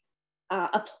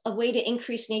 a way to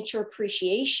increase nature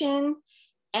appreciation,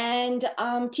 and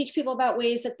teach people about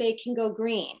ways that they can go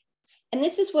green. And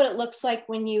this is what it looks like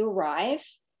when you arrive.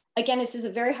 Again, this is a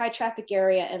very high traffic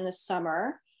area in the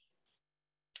summer.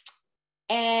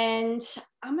 And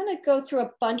I'm gonna go through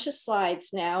a bunch of slides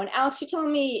now. And Alex, you're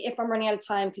telling me if I'm running out of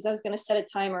time, because I was gonna set a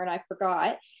timer and I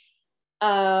forgot.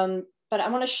 But I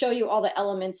want to show you all the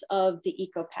elements of the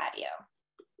eco patio.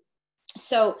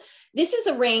 So this is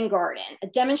a rain garden, a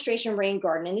demonstration rain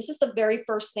garden. And this is the very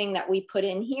first thing that we put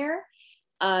in here.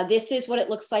 This is what it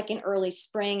looks like in early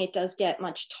spring. It does get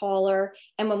much taller.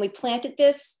 And when we planted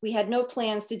this, we had no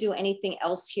plans to do anything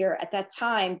else here at that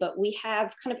time, but we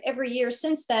have kind of every year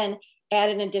since then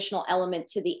added an additional element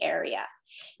to the area.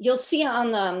 You'll see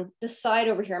on the side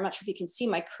over here, I'm not sure if you can see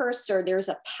my cursor, there's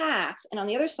a path. And on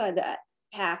the other side of that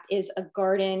path is a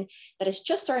garden that is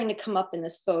just starting to come up in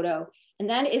this photo. And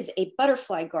that is a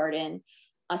butterfly garden,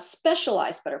 a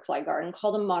specialized butterfly garden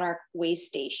called a monarch way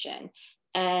station.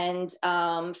 And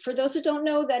for those who don't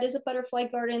know, that is a butterfly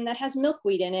garden that has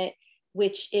milkweed in it,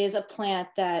 which is a plant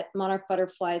that monarch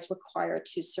butterflies require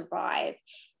to survive.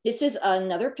 This is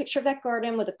another picture of that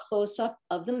garden with a close-up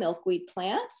of the milkweed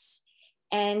plants.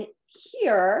 And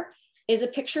here is a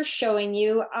picture showing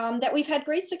you that we've had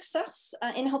great success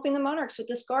in helping the monarchs with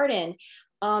this garden.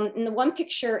 In the one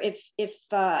picture, I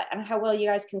don't know how well you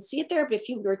guys can see it there, but if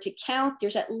you were to count,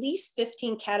 there's at least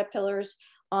 15 caterpillars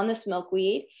on this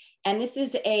milkweed. And this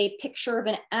is a picture of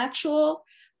an actual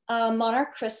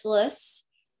monarch chrysalis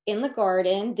in the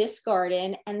garden, this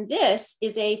garden. And this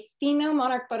is a female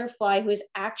monarch butterfly who is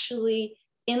actually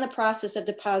in the process of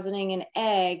depositing an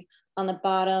egg on the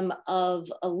bottom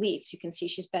of a leaf. You can see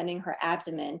she's bending her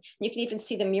abdomen. You can even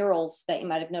see the murals that you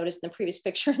might have noticed in the previous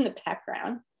picture in the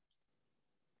background.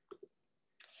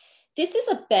 This is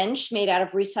a bench made out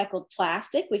of recycled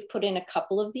plastic. We've put in a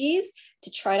couple of these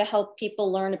to try to help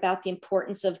people learn about the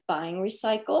importance of buying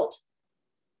recycled.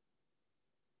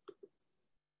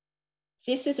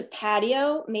 This is a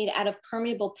patio made out of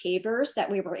permeable pavers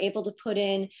that we were able to put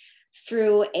in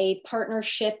through a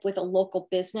partnership with a local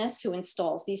business who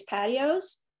installs these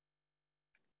patios.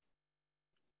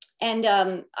 And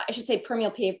I should say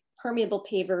permeable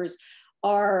pavers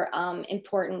are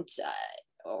important,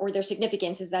 or their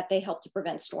significance is that they help to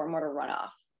prevent stormwater runoff.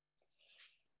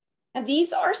 And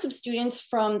these are some students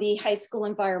from the high school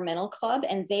environmental club,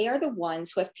 and they are the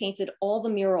ones who have painted all the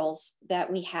murals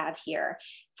that we have here.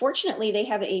 Fortunately, they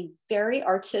have a very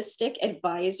artistic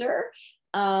advisor,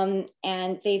 and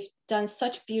they've done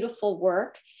such beautiful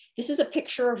work. This is a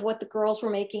picture of what the girls were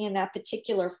making in that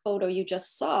particular photo you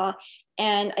just saw.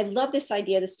 And I love this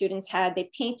idea the students had. They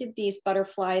painted these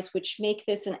butterflies, which make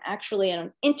this actually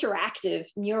an interactive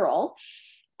mural.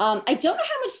 I don't know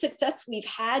how much success we've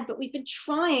had, but we've been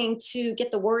trying to get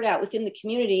the word out within the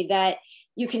community that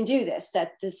you can do this,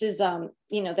 that this is,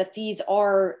 that these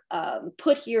are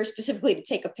put here specifically to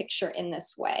take a picture in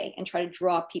this way and try to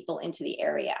draw people into the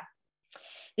area.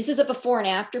 This is a before and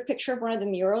after picture of one of the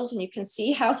murals, and you can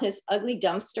see how this ugly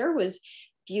dumpster was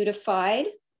beautified.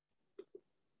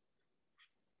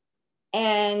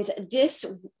 And this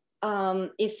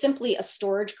is simply a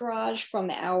storage garage from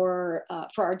for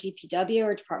our DPW,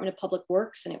 or Department of Public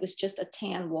Works, and it was just a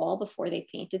tan wall before they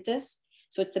painted this.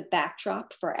 So it's the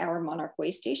backdrop for our monarch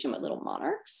way station with little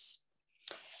monarchs.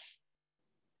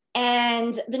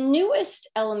 And the newest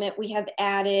element we have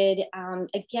added,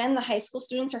 again, the high school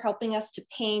students are helping us to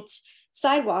paint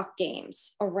sidewalk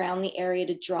games around the area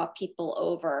to draw people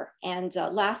over. And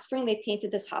last spring, they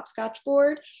painted this hopscotch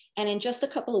board. And in just a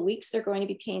couple of weeks, they're going to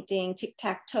be painting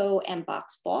tic-tac-toe and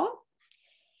box ball.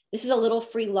 This is a little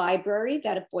free library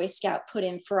that a Boy Scout put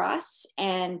in for us.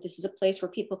 And this is a place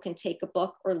where people can take a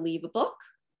book or leave a book.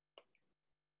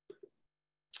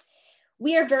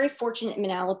 We are very fortunate in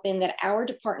Manalapan that our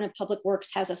Department of Public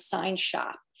Works has a sign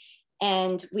shop.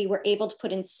 And we were able to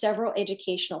put in several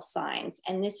educational signs.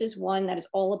 And this is one that is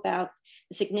all about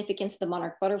the significance of the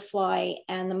monarch butterfly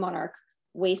and the monarch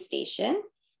way station.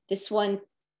 This one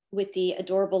with the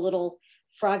adorable little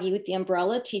froggy with the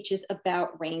umbrella teaches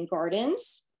about rain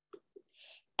gardens.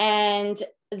 And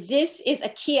this is a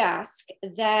kiosk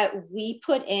that we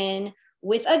put in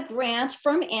with a grant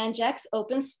from ANJEX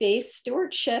Open Space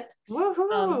Stewardship.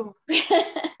 Woohoo!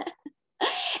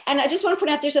 And I just want to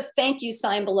point out there's a thank you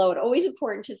sign below it. Always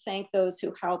important to thank those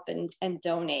who help and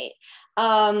donate.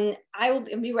 I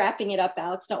will be wrapping it up,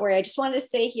 Alex, don't worry. I just wanted to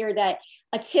say here that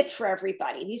a tip for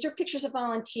everybody. These are pictures of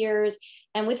volunteers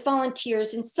and with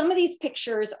volunteers, and some of these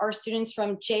pictures are students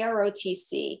from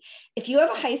JROTC. If you have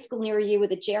a high school near you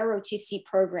with a JROTC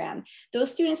program,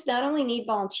 those students not only need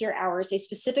volunteer hours, they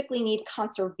specifically need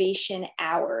conservation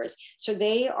hours. So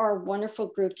they are a wonderful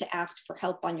group to ask for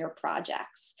help on your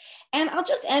projects. And I'll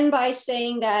just end by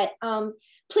saying that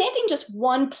planting just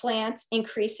one plant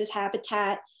increases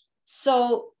habitat.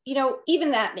 So, you know,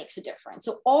 even that makes a difference.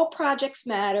 So all projects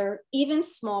matter, even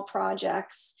small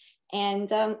projects. And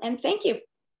thank you.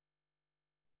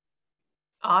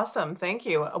 Awesome, thank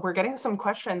you. We're getting some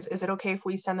questions. Is it okay if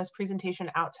we send this presentation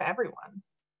out to everyone?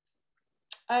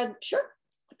 Sure,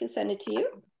 I can send it to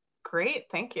you. Great,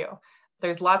 thank you.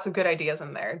 There's lots of good ideas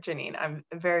in there, Janine. I'm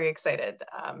very excited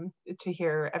to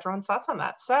hear everyone's thoughts on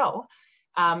that. So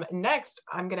next,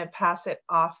 I'm gonna pass it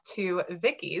off to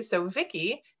Vicky. So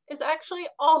Vicky is actually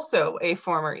also a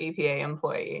former EPA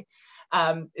employee.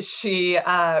 She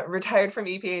retired from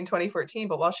EPA in 2014,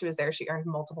 but while she was there, she earned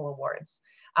multiple awards.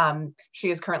 She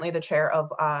is currently the chair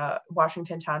of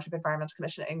Washington Township Environmental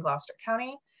Commission in Gloucester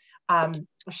County.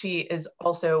 She is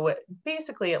also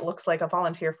basically, it looks like a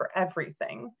volunteer for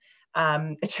everything.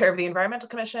 A chair of the Environmental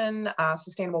Commission,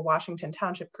 Sustainable Washington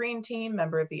Township Green Team,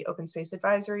 member of the Open Space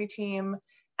Advisory Team,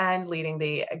 and leading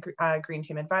the Green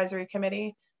Team Advisory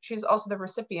Committee. She's also the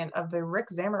recipient of the Rick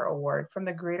Zammer Award from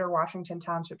the Greater Washington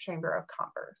Township Chamber of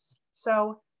Commerce.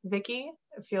 So, Vicky,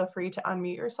 feel free to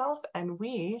unmute yourself, and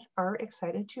we are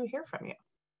excited to hear from you.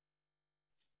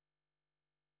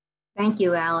 Thank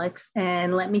you, Alex.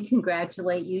 And let me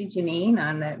congratulate you, Janine,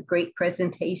 on that great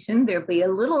presentation. There'll be a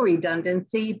little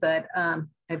redundancy, but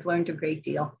I've learned a great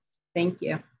deal. Thank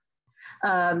you.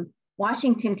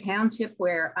 Washington Township,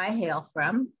 where I hail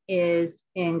from, is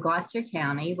in Gloucester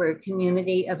County. We're a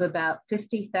community of about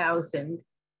 50,000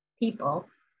 people.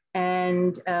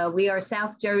 And we are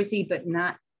South Jersey, but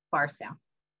not far south.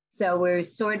 So we're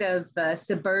sort of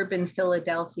suburban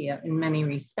Philadelphia in many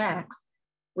respects.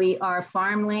 We are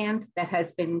farmland that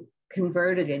has been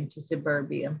converted into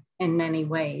suburbia in many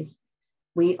ways.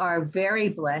 We are very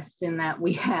blessed in that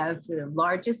we have the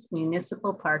largest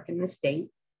municipal park in the state.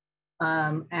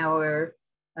 Our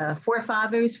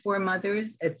forefathers,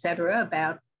 foremothers, et cetera,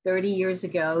 about 30 years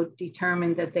ago,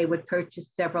 determined that they would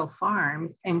purchase several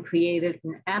farms and created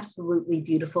an absolutely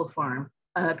beautiful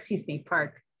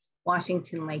park,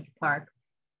 Washington Lake Park.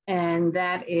 And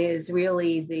that is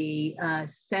really the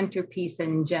centerpiece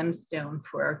and gemstone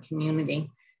for our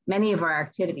community. Many of our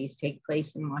activities take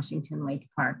place in Washington Lake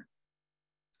Park.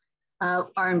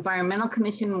 Our Environmental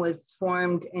Commission was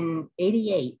formed in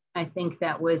 '88. I think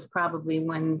that was probably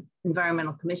when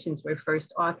environmental commissions were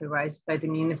first authorized by the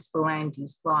municipal land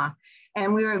use law.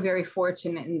 And we were very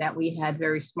fortunate in that we had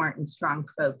very smart and strong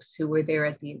folks who were there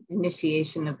at the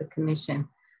initiation of the commission.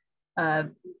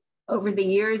 Over the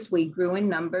years, we grew in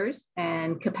numbers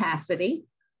and capacity,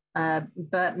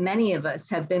 but many of us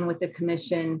have been with the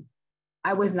commission.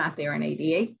 I was not there in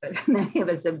 '88, but many of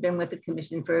us have been with the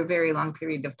commission for a very long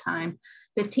period of time,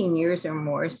 15 years or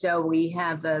more. So we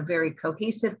have a very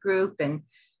cohesive group,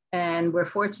 and we're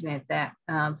fortunate that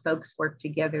folks work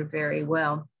together very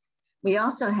well. We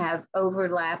also have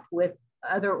overlap with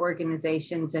other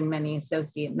organizations and many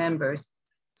associate members.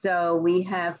 So we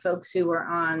have folks who are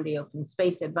on the Open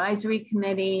Space Advisory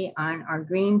Committee, on our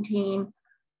Green Team,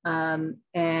 and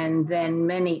then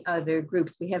many other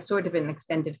groups. We have sort of an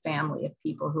extended family of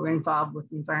people who are involved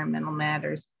with environmental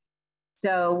matters.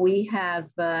 So we have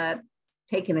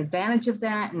taken advantage of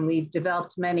that, and we've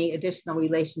developed many additional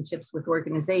relationships with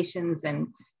organizations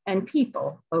and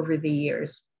people over the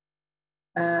years.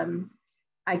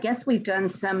 I guess we've done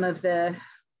some of the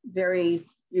very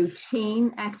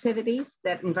routine activities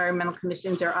that environmental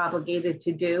commissions are obligated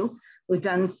to do. We've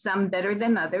done some better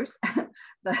than others,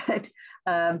 but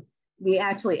we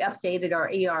actually updated our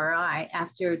ERI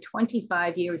after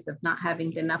 25 years of not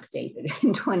having been updated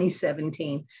in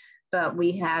 2017. But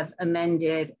we have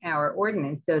amended our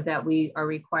ordinance so that we are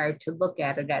required to look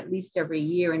at it at least every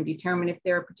year and determine if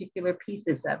there are particular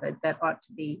pieces of it that ought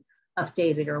to be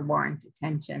updated or warrant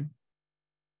attention.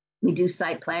 We do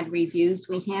site plan reviews.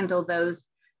 We handle those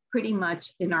pretty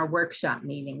much in our workshop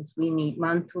meetings. We meet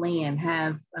monthly and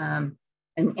have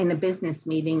in a business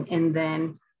meeting, and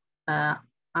then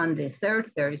on the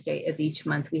third Thursday of each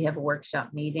month, we have a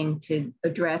workshop meeting to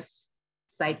address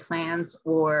site plans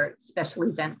or special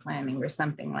event planning or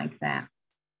something like that.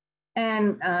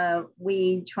 And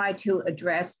we try to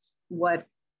address what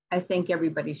I think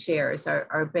everybody shares,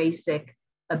 our basic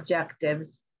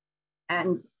objectives,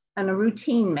 and in a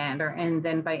routine manner, and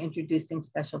then by introducing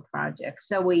special projects.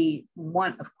 So we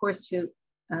want, of course, to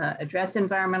address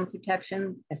environmental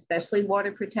protection, especially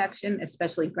water protection,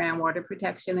 especially groundwater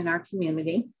protection in our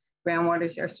community. Groundwater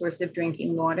is our source of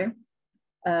drinking water.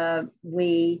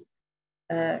 We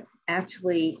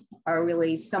actually are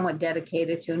really somewhat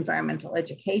dedicated to environmental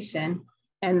education,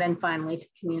 and then finally to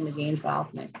community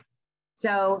involvement.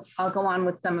 So I'll go on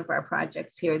with some of our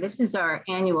projects here. This is our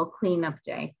annual cleanup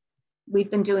day.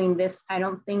 We've been doing this. I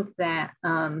don't think that,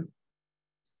 I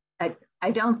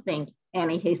don't think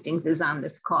Annie Hastings is on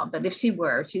this call, but if she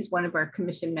were, she's one of our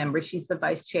commission members. She's the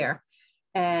vice chair,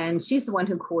 and she's the one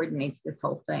who coordinates this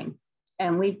whole thing.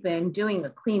 And we've been doing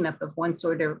a cleanup of one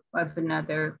sort or of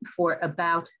another for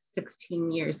about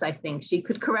 16 years, I think. She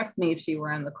could correct me if she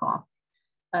were on the call.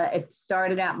 It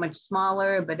started out much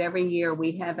smaller, but every year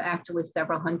we have actually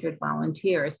several hundred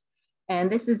volunteers. And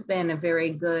this has been a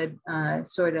very good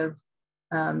sort of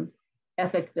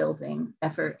ethic building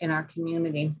effort in our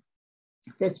community.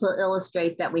 This will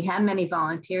illustrate that we have many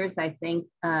volunteers. I think,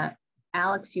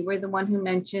 Alex, you were the one who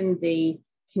mentioned the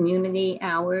community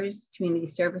hours, community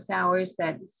service hours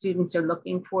that students are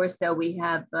looking for. So we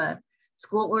have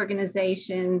school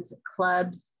organizations,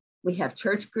 clubs, we have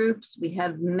church groups, we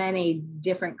have many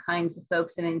different kinds of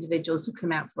folks and individuals who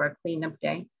come out for our cleanup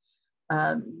day.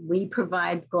 We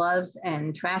provide gloves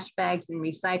and trash bags and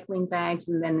recycling bags,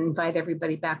 and then invite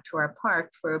everybody back to our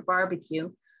park for a barbecue.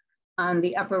 On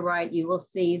the upper right, you will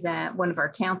see that one of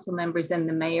our council members and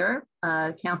the mayor,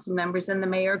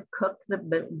 cook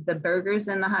the burgers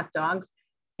and the hot dogs.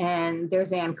 And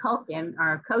there's Ann Culkin,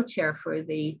 our co-chair for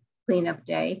the cleanup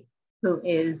day, who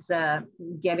is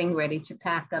getting ready to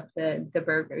pack up the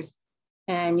burgers.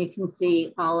 And you can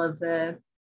see all of the,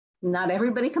 not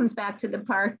everybody comes back to the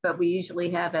park, but we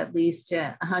usually have at least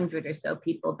 100 or so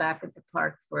people back at the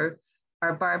park for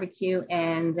our barbecue.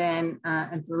 And then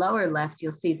at the lower left,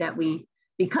 you'll see that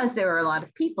because there are a lot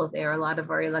of people there, a lot of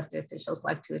our elected officials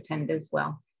like to attend as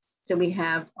well. So we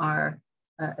have our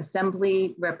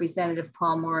Assembly Representative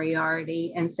Paul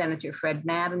Moriarty and Senator Fred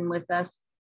Madden with us,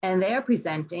 and they're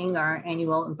presenting our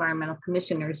annual Environmental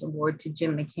Commissioners Award to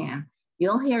Jim McCann.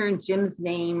 You'll hear Jim's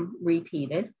name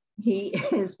repeated. He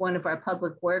is one of our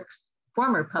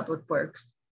former Public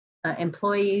Works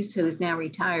employees who is now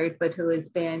retired, but who has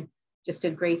been just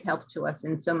a great help to us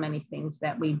in so many things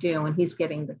that we do. And he's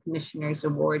getting the Commissioner's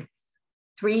Award.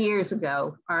 3 years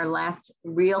ago, our last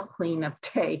real cleanup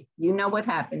day, you know what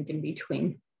happened in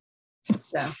between.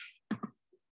 So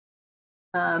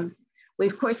we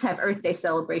of course have Earth Day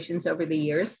celebrations over the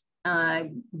years.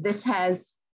 This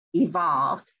has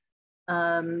evolved.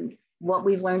 What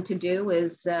we've learned to do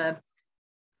is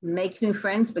make new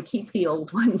friends, but keep the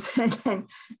old ones, and then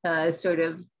sort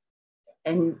of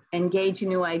engage in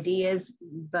new ideas,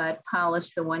 but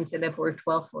polish the ones that have worked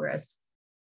well for us.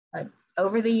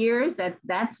 Over the years,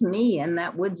 that's me in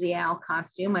that Woodsy Owl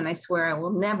costume, and I swear I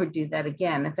will never do that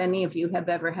again. If any of you have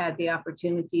ever had the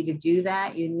opportunity to do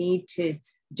that, you need to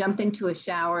jump into a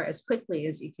shower as quickly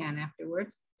as you can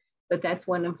afterwards. But that's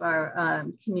one of our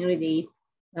community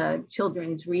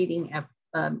children's reading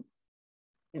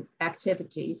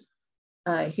activities.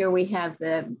 Here we have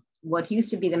what used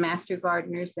to be the Master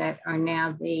Gardeners that are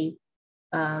now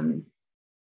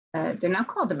they're not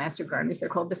called the Master Gardeners, they're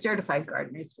called the Certified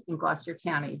Gardeners in Gloucester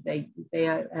County. They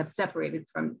have separated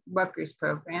from Rutgers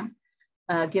program,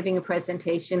 giving a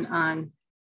presentation on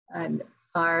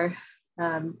our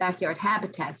backyard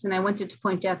habitats. And I wanted to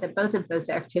point out that both of those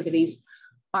activities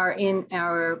are in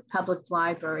our public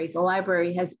library. The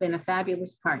library has been a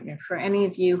fabulous partner. For any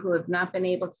of you who have not been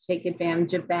able to take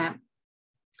advantage of that,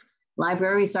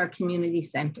 libraries are community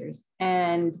centers,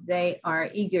 and they are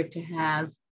eager to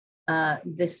have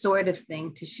this sort of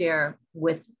thing to share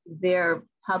with their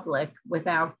public, with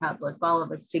our public, all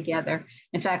of us together.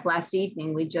 In fact, last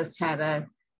evening, we just had a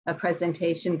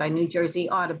presentation by New Jersey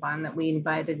Audubon that we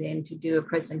invited in to do a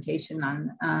presentation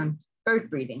on bird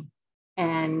breeding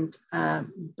and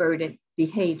bird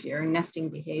behavior, nesting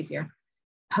behavior,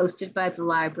 hosted by the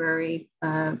library,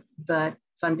 but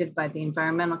funded by the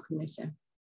Environmental Commission.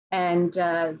 And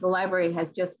the library has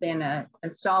just been a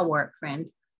stalwart friend.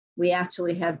 We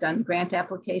actually have done grant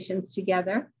applications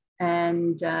together,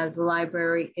 and the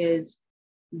library is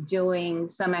doing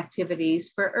some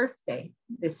activities for Earth Day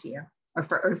this year, or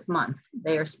for Earth Month.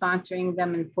 They are sponsoring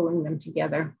them and pulling them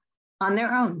together on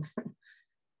their own.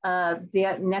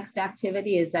 The next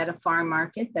activity is at a farm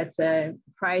market. That's a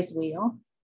prize wheel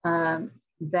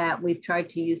that we've tried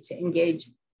to use to engage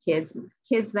kids.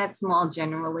 Kids that small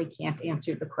generally can't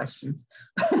answer the questions,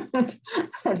 but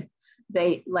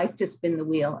they like to spin the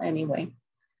wheel anyway.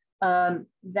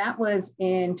 That was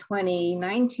in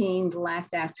 2019, the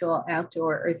last actual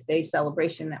outdoor Earth Day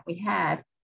celebration that we had.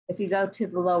 If you go to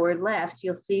the lower left,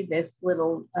 you'll see this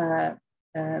little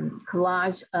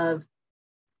collage of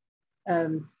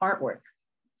artwork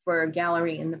for a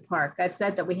gallery in the park. I've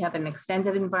said that we have an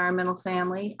extended environmental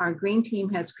family. Our green team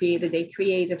has created a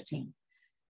creative team.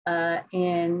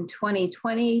 In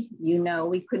 2020, you know,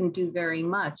 we couldn't do very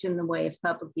much in the way of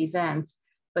public events,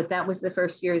 but that was the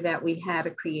first year that we had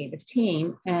a creative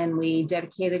team, and we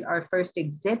dedicated our first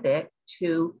exhibit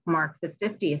to mark the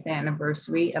 50th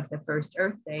anniversary of the first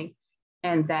Earth Day.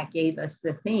 And that gave us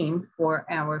the theme for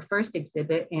our first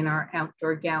exhibit in our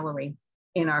outdoor gallery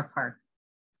in our park.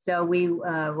 So we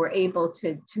were able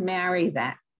to marry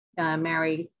that,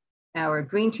 marry our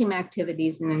green team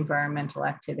activities and environmental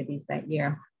activities that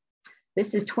year.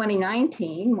 This is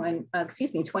 2019,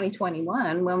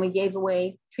 2021, when we gave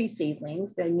away tree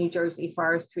seedlings, the New Jersey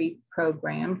Forestry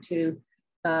Program, to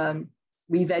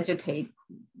revegetate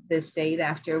the state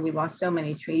after we lost so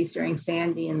many trees during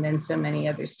Sandy and then so many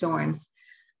other storms.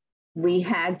 We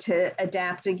had to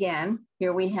adapt again.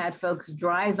 Here we had folks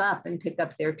drive up and pick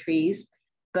up their trees,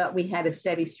 but we had a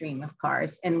steady stream of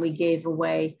cars, and we gave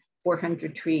away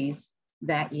 400 trees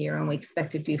that year, and we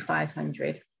expect to do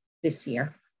 500 this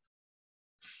year.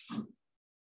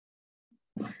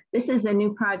 This is a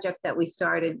new project that we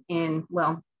started in,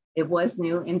 well, it was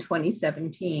new in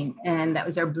 2017, and that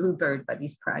was our Bluebird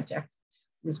Buddies project.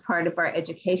 This is part of our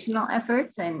educational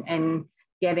efforts and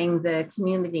getting the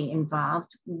community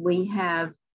involved. We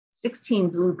have 16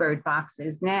 Bluebird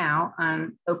boxes now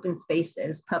on open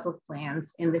spaces, public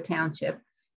lands in the township,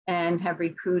 and have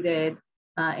recruited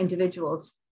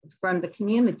individuals from the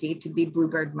community to be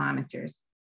Bluebird monitors.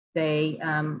 They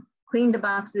clean the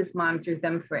boxes, monitor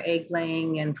them for egg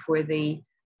laying and for the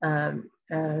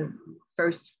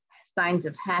first signs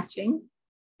of hatching.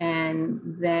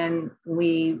 And then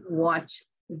we watch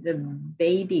the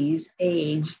babies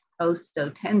age oh so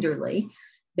tenderly.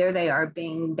 There they are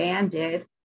being banded.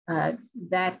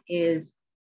 That is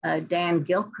Dan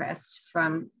Gilchrist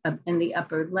from in the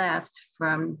upper left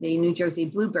from the New Jersey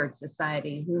Bluebird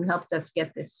Society, who helped us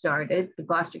get this started. The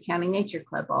Gloucester County Nature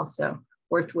Club also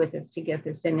worked with us to get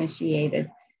this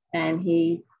initiated. And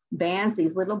he bands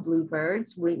these little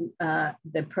bluebirds.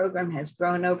 The program has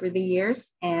grown over the years.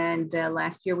 And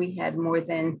last year we had more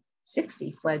than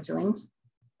 60 fledglings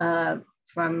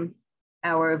from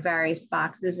our various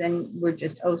boxes, and we're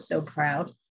just oh so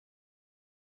proud.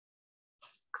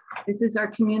 This is our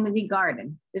community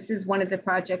garden. This is one of the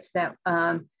projects that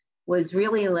was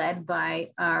really led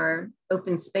by our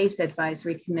Open Space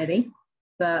Advisory Committee,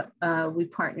 but we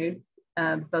partnered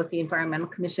both the Environmental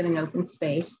Commission and Open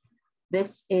Space.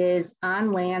 This is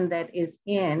on land that is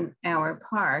in our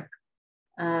park,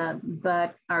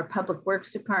 but our Public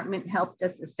Works Department helped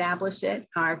us establish it.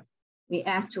 We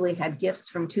actually had gifts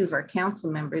from 2 of our council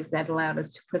members that allowed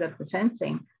us to put up the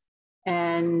fencing.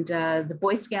 And the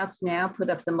Boy Scouts now put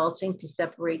up the mulching to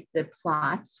separate the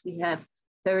plots. We have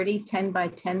 30 10 by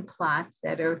 10 plots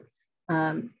that are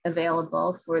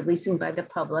available for leasing by the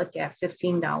public at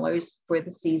 $15 for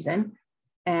the season.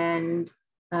 And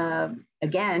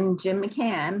again, Jim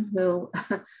McCann, who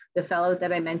the fellow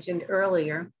that I mentioned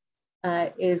earlier,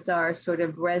 is our sort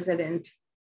of resident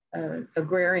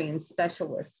agrarian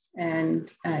specialist.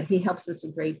 And he helps us a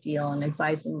great deal in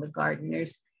advising the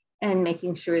gardeners and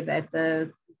making sure that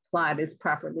the plot is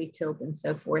properly tilled and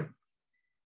so forth.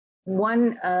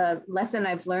 One lesson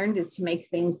I've learned is to make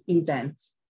things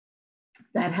events.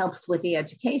 That helps with the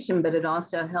education, but it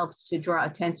also helps to draw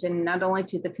attention not only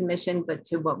to the commission, but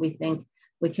to what we think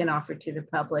we can offer to the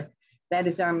public. That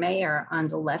is our mayor on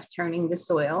the left turning the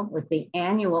soil with the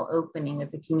annual opening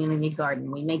of the community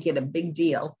garden. We make it a big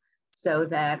deal so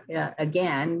that,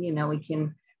 again, you know, we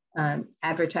can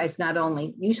advertise not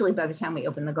only, usually by the time we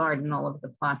open the garden, all of the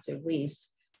plots are leased,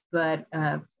 but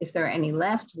if there are any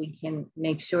left, we can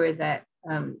make sure that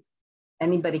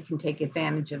anybody can take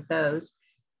advantage of those.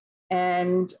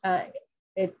 And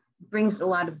it brings a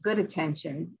lot of good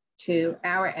attention to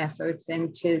our efforts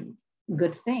and to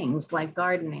good things like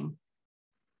gardening.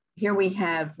 Here we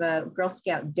have Girl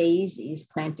Scout daisies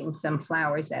planting some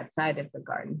flowers outside of the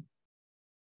garden.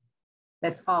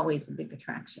 That's always a big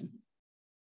attraction.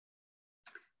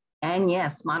 And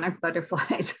yes, monarch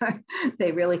butterflies,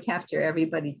 they really capture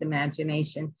everybody's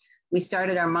imagination. We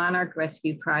started our monarch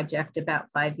rescue project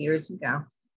about 5 years ago.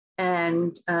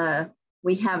 And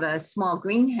we have a small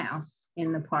greenhouse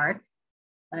in the park,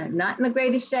 not in the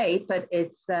greatest shape, but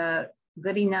it's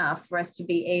good enough for us to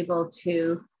be able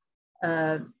to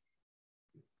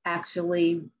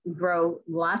actually grow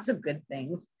lots of good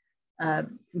things.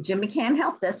 Jim McCann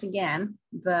helped us again,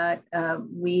 but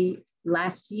we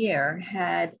last year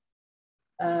had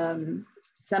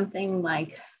something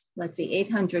like, let's see,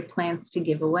 800 plants to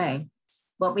give away.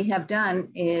 What we have done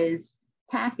is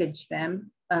package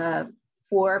them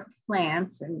for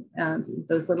plants and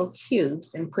those little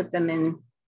cubes and put them in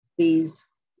these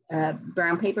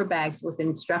brown paper bags with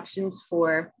instructions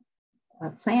for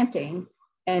planting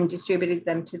and distributed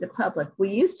them to the public.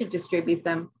 We used to distribute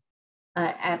them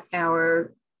at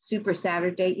our Super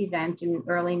Saturday event in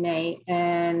early May.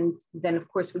 And then of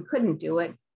course we couldn't do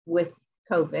it with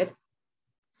COVID.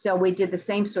 So we did the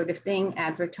same sort of thing,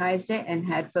 advertised it and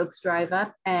had folks drive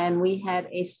up, and we had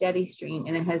a steady stream,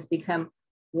 and it has become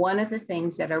one of the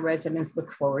things that our residents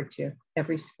look forward to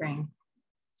every spring.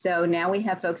 So now we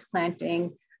have folks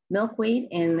planting milkweed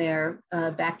in their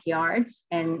backyards,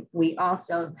 and we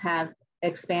also have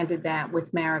expanded that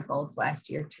with marigolds last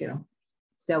year too.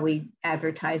 So we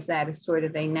advertise that as sort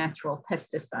of a natural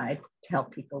pesticide to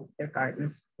help people with their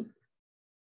gardens.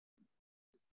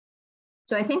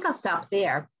 So I think I'll stop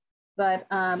there, but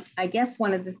I guess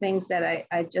one of the things that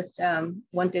I just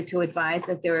wanted to advise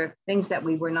that there are things that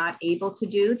we were not able to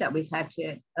do that we've had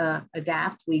to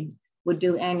adapt. We would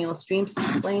do annual stream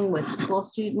sampling with school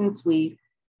students. We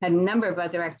had a number of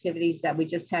other activities that we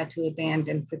just had to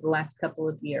abandon for the last couple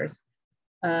of years.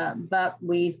 But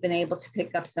we've been able to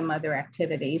pick up some other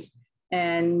activities.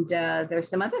 And there's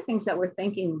some other things that we're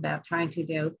thinking about trying to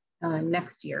do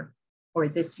next year or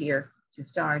this year to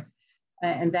start.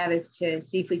 And that is to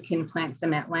see if we can plant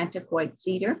some Atlantic white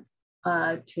cedar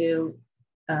to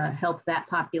help that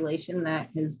population that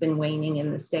has been waning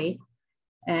in the state.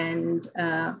 And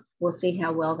we'll see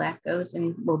how well that goes.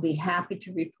 And we'll be happy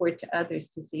to report to others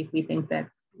to see if we think that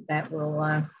that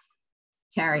will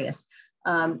carry us.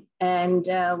 And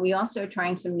we also are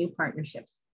trying some new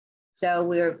partnerships.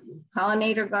 So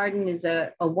pollinator garden is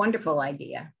a wonderful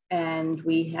idea. And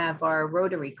we have our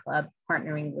Rotary Club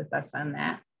partnering with us on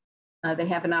that. They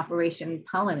have an Operation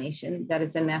Pollination that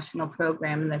is a national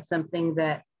program, and that's something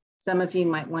that some of you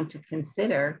might want to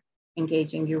consider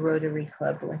engaging your Rotary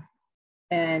Club with.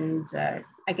 And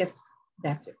I guess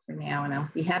that's it for now, and I'll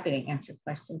be happy to answer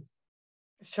questions.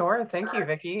 Sure, thank you,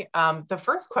 Vicki. The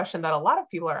first question that a lot of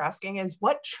people are asking is,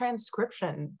 what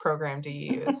transcription program do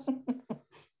you use?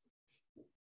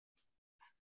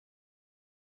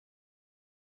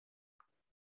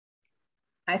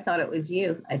 I thought it was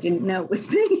you. I didn't know it was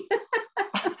me.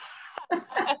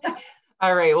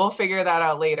 All right, we'll figure that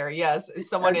out later. Yes,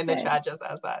 someone in the chat just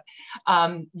asked that.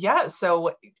 Yeah,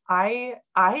 so I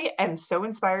am so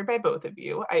inspired by both of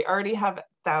you. I already have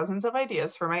thousands of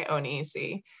ideas for my own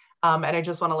EC. And I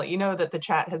just want to let you know that the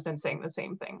chat has been saying the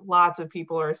same thing. Lots of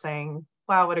people are saying,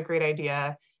 wow, what a great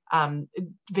idea.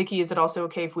 Vicki, is it also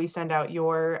okay if we send out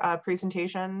your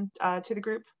presentation to the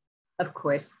group? Of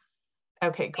course.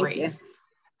 Okay, great.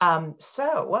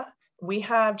 So we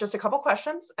have just a couple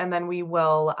questions, and then we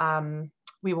will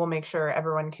make sure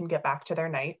everyone can get back to their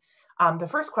night. The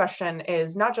first question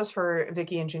is not just for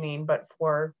Vicki and Janine, but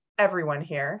for everyone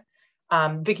here.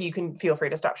 Vicki, you can feel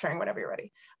free to stop sharing whenever you're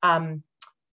ready.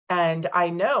 And I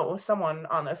know someone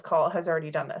on this call has already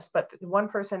done this, but one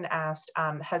person asked,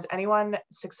 has anyone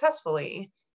successfully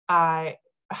had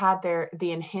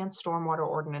the enhanced stormwater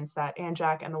ordinance that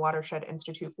ANJAC and the Watershed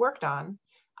Institute worked on?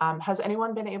 Has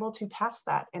anyone been able to pass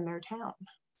that in their town?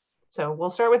 So we'll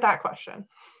start with that question.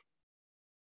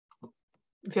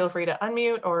 Feel free to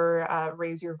unmute or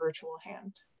raise your virtual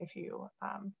hand if you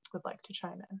would like to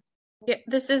chime in. Yeah,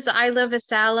 this is Isla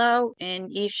Vasallo in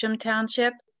Easham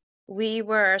Township. We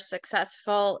were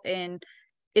successful in,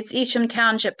 it's Easham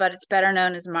Township, but it's better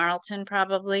known as Marlton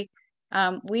probably.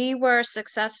 We were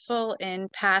successful in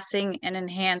passing an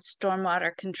enhanced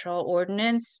stormwater control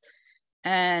ordinance,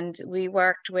 and we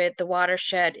worked with the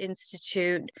Watershed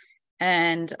Institute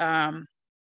and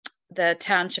the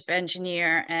township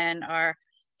engineer and our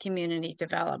community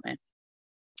development.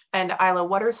 And Isla,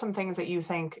 what are some things that you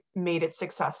think made it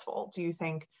successful? Do you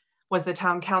think, was the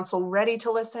town council ready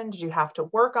to listen? Did you have to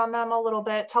work on them a little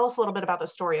bit? Tell us a little bit about the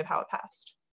story of how it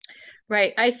passed.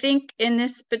 Right. I think in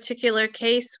this particular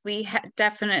case, we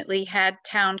definitely had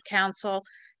town council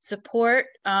support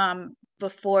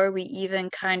before we even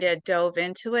kind of dove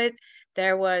into it.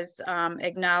 There was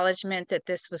acknowledgement that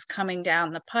this was coming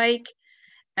down the pike.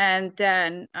 And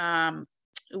then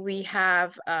we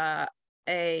have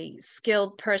a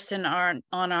skilled person on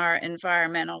our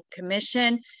environmental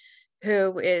commission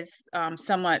who is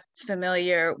somewhat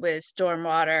familiar with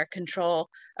stormwater control,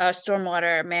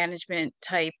 stormwater management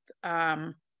type,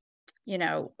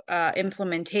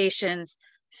 implementations.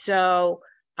 So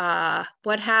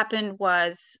what happened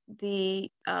was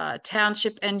the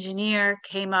township engineer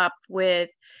came up with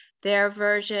their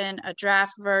version, a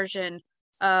draft version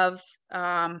of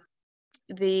the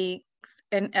new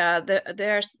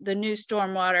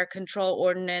stormwater control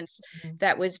ordinance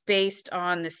that was based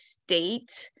on the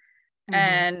state.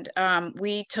 And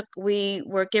we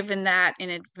were given that in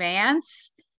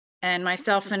advance, and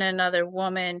myself and another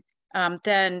woman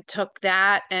then took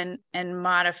that and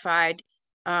modified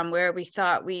where we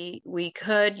thought we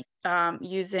could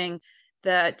using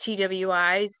the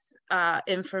TWI's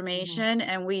information,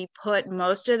 and we put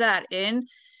most of that in.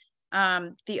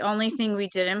 The only thing we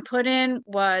didn't put in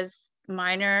was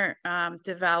minor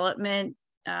development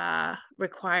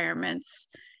requirements.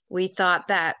 We thought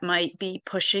that might be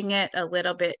pushing it a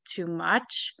little bit too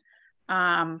much.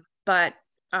 But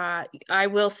I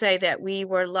will say that we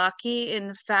were lucky in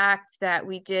the fact that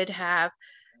we did have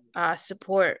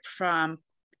support from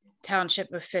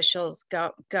township officials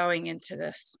going into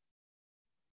this.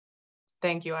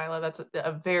 Thank you, Isla. That's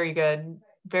a very good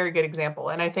example.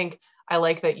 And I think I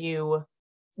like that you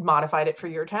modified it for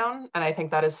your town. And I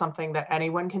think that is something that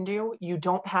anyone can do. You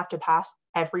don't have to pass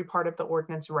every part of the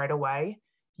ordinance right away.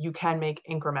 You can make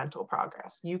incremental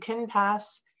progress. You can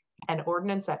pass an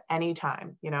ordinance at any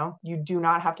time, you do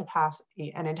not have to pass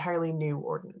an entirely new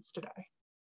ordinance today.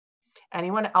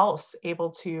 Anyone else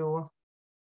able to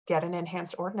get an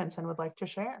enhanced ordinance and would like to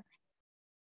share?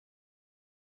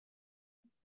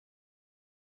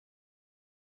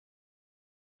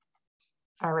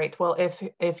 All right, well,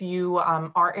 if you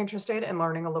are interested in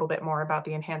learning a little bit more about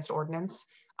the enhanced ordinance,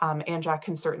 Jack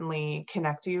can certainly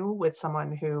connect you with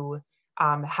someone who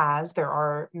there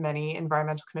are many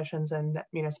environmental commissions and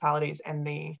municipalities in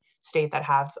the state that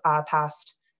have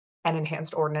passed an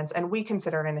enhanced ordinance, and we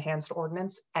consider an enhanced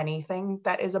ordinance anything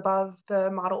that is above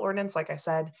the model ordinance. Like I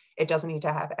said, it doesn't need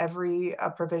to have every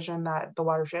provision that the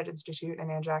Watershed Institute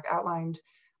and Jack outlined.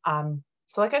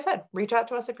 So like I said, reach out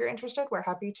to us if you're interested. We're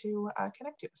happy to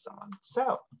connect you with someone.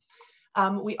 So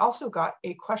we also got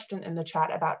a question in the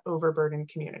chat about overburdened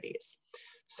communities.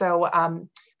 So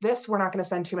this, we're not going to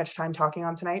spend too much time talking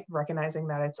on tonight, recognizing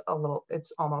that it's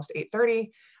almost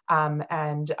 8:30.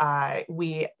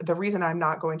 The reason I'm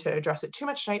not going to address it too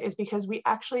much tonight is because we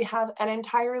actually have an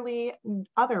entirely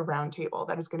other roundtable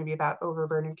that is going to be about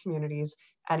overburdened communities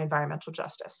and environmental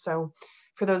justice. So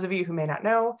for those of you who may not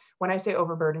know, when I say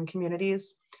overburdened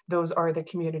communities, those are the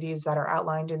communities that are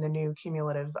outlined in the new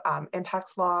cumulative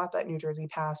impacts law that New Jersey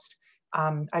passed.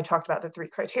 I talked about the 3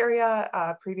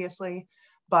 criteria previously,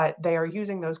 but they are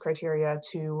using those criteria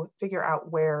to figure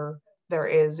out where there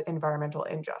is environmental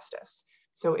injustice.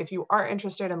 So if you are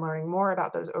interested in learning more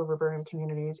about those overburdened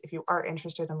communities, if you are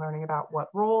interested in learning about what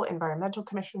role environmental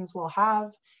commissions will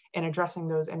have in addressing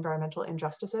those environmental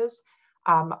injustices,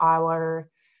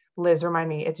 Liz, remind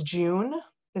me, it's June,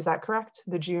 is that correct?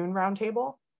 The June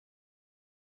roundtable?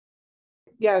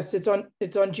 Yes, it's on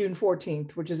June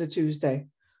 14th, which is a Tuesday.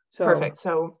 So perfect.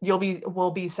 So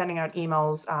we'll be sending out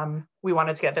emails. We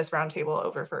wanted to get this roundtable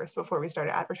over first before we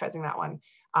started advertising that one.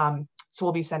 So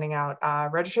we'll be sending out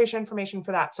registration information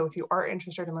for that. So if you are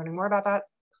interested in learning more about that,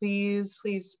 please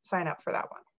sign up for that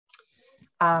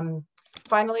one.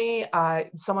 Finally,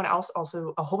 someone else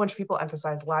also, a whole bunch of people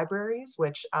emphasize libraries,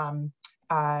 which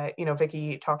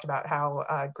Vicki talked about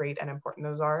how great and important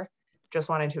those are. Just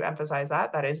wanted to emphasize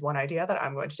that. That is one idea that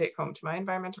I'm going to take home to my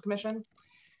environmental commission.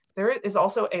 There is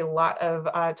also a lot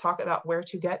of talk about where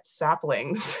to get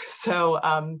saplings. So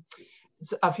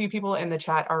a few people in the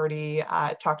chat already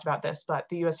talked about this, but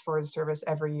the U.S. Forest Service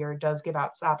every year does give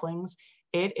out saplings.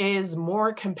 It is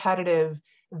more competitive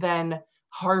than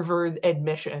Harvard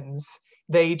admissions.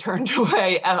 They turned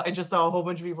away. I just saw a whole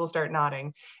bunch of people start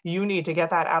nodding. You need to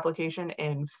get that application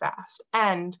in fast.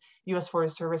 And U.S.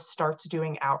 Forest Service starts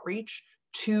doing outreach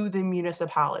to the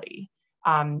municipality.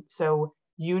 So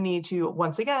you need to,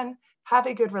 once again, have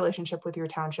a good relationship with your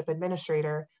township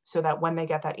administrator so that when they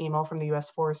get that email from the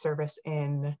U.S. Forest Service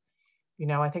in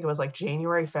I think it was like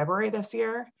January, February this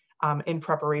year, in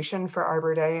preparation for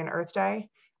Arbor Day and Earth Day.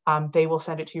 They will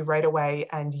send it to you right away,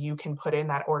 and you can put in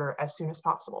that order as soon as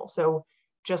possible. So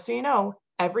just so you know,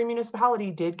 every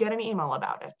municipality did get an email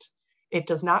about it. It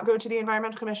does not go to the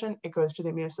Environmental Commission, it goes to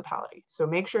the municipality. So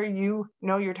make sure you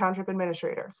know your township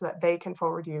administrator so that they can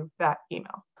forward you that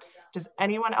email. Does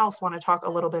anyone else want to talk a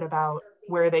little bit about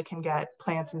where they can get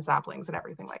plants and saplings and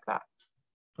everything like that?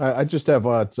 I just have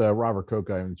it's, Robert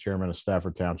Coca. I'm the chairman of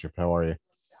Stafford Township. How are you?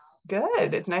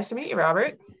 Good. It's nice to meet you,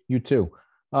 Robert. You too.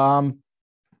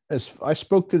 As I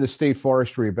spoke to the state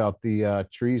forestry about the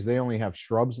trees, they only have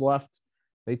shrubs left.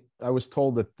 I was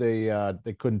told that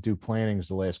they couldn't do plantings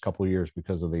the last couple of years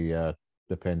because of the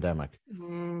pandemic.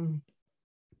 Don't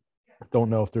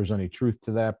know if there's any truth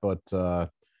to that, but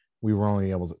we were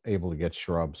only able to get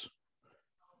shrubs.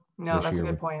 No, that's a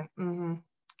good point.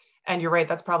 And you're right,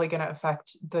 that's probably going to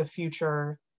affect the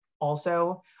future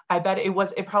also. I bet it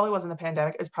probably wasn't the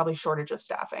pandemic, it's probably shortage of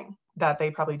staffing, that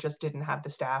they probably just didn't have the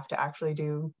staff to actually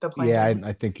do the plantings. Yeah,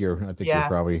 I think you're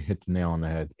probably hit the nail on the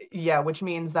head. Yeah, which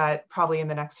means that probably in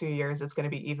the next few years it's going to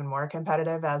be even more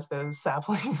competitive as those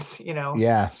saplings, age out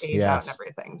and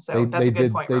everything. So that's a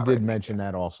good point, Robert. They did mention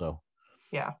that also.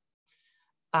 Yeah.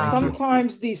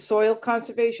 Sometimes these soil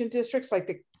conservation districts,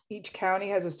 like each county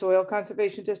has a soil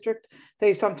conservation district,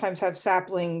 they sometimes have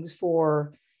saplings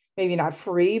for maybe not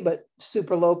free, but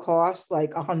super low cost,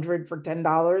 like 100 for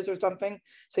 $10 or something.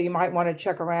 So you might want to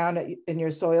check around in your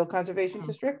soil conservation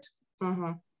district,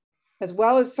 as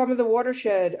well as some of the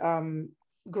watershed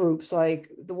groups, like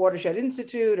the Watershed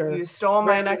Institute or you stole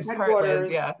my next part,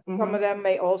 Liz. Yeah. Some of them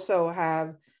may also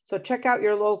have. So check out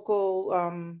your local,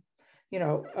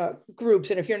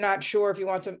 groups. And if you're not sure, if you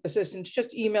want some assistance,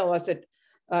 just email us at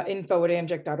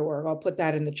info@amjec.org. I'll put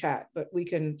that in the chat, but we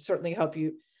can certainly help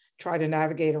you try to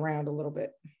navigate around a little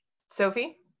bit.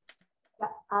 Sophie?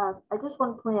 I just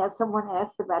want to point out, someone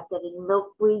asked about getting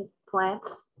milkweed plants,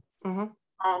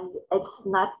 and it's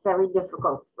not very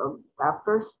difficult. Our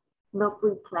first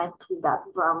milkweed plants we got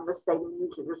from the state of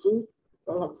New Jersey.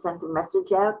 They had sent a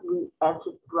message out. We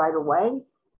answered right away,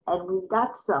 and we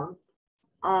got some,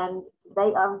 and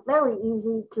they are very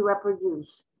easy to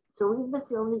reproduce. So even if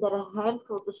you only get a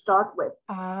handful to start with,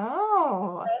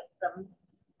 plant them,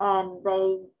 and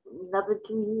another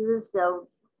 2 years, they'll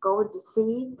go into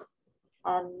seeds,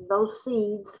 and those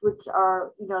seeds, which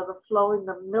are, the flowing,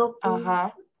 the milky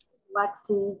black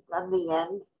seed on the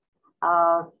end,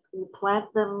 you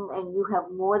plant them and you have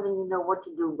more than you know what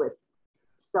to do with.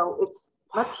 So it's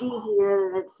much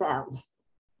easier than it sounds.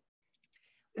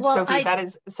 Well, Sophie, that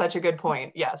is such a good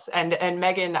point. Yes. And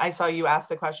Megan, I saw you ask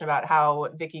the question about how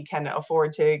Vicki can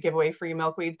afford to give away free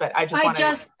milkweeds, but I just want to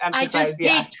emphasize, I just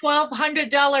paid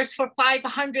 $1,200 for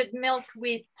 500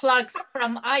 milkweed plugs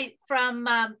from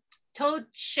Toad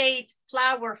Shade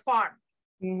Flower Farm.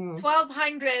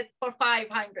 1,200 for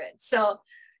 500. So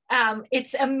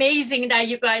it's amazing that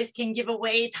you guys can give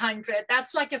away 800.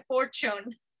 That's like a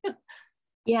fortune.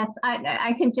 Yes,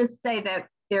 I can just say that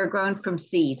they're grown from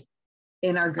seed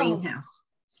in our greenhouse.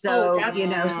 So, so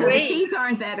the seeds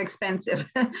aren't that expensive.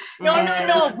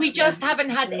 No. We just haven't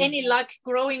had any luck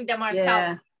growing them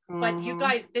ourselves. Yeah. But you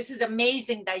guys, this is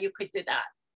amazing that you could do that.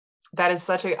 That is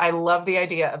I love the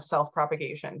idea of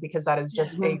self-propagation, because that is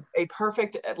just a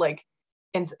perfect,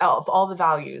 of all the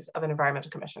values of an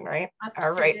environmental commission, right?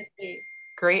 Absolutely. All right.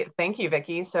 Great. Thank you,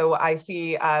 Vicki. So I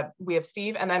see we have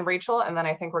Steve and then Rachel, and then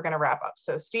I think we're going to wrap up.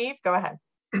 So Steve, go ahead.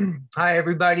 Hi,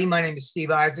 everybody. My name is Steve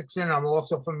Isaacson. I'm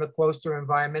also from the Closter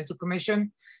Environmental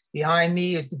Commission. Behind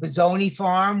me is the Bizzoni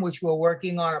Farm, which we're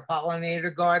working on a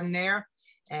pollinator garden there.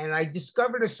 And I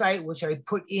discovered a site which I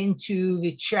put into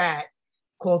the chat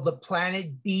called the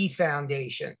Planet Bee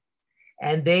Foundation.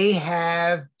 And they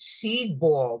have seed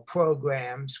ball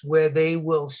programs where they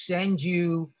will send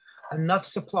you enough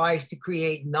supplies to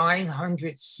create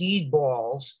 900 seed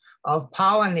balls of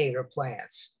pollinator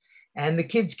plants. And the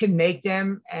kids can make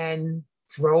them and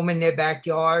throw them in their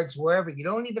backyards, wherever. You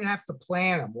don't even have to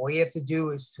plant them. All you have to do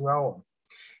is throw them.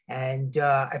 And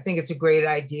I think it's a great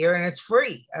idea, and it's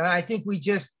free. And I think we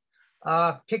just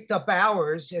picked up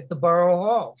ours at the Borough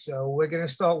Hall. So we're going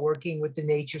to start working with the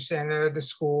Nature Center, the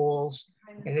schools,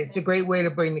 and it's a great way to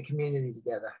bring the community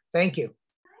together. Thank you.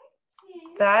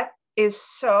 That is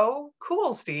so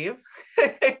cool, Steve.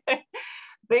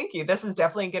 Thank you. This is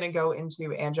definitely going to go into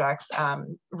ANJAC's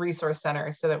resource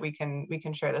center so that we can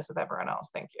share this with everyone else.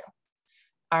 Thank you.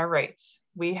 All right,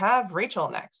 we have Rachel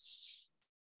next.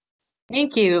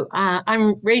 Thank you.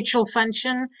 I'm Rachel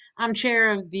Funchen. I'm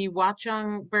chair of the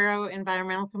Watchung Borough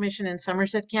Environmental Commission in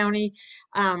Somerset County.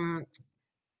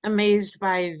 amazed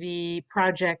by the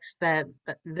projects that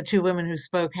the two women who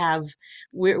spoke have.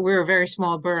 We're a very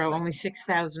small borough, only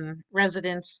 6,000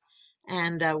 residents,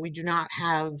 and we do not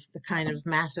have the kind of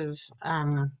massive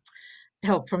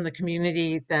help from the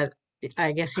community that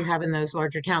I guess you have in those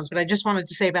larger towns. But I just wanted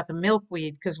to say about the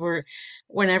milkweed, because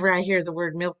whenever I hear the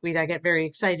word milkweed, I get very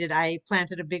excited. I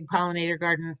planted a big pollinator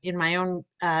garden in my own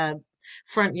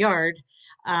front yard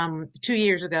 2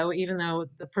 years ago, even though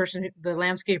the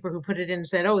landscaper who put it in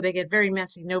said, oh, they get very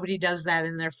messy. Nobody does that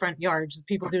in their front yards.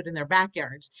 People do it in their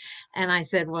backyards. And I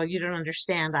said, well, you don't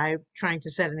understand. I'm trying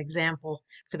to set an example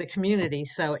for the community.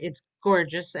 So it's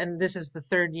gorgeous. And this is the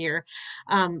third year.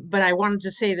 But I wanted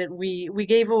to say that we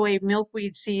gave away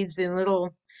milkweed seeds in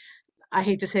little, I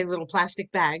hate to say little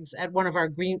plastic bags at one of our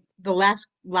the last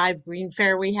live green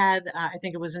fair we had. I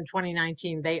think it was in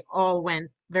 2019. They all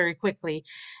went very quickly.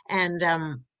 And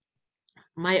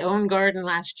my own garden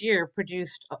last year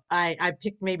produced, I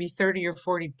picked maybe 30 or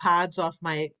 40 pods off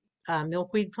my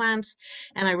milkweed plants.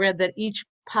 And I read that each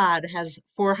pod has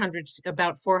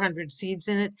about 400 seeds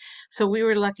in it. So we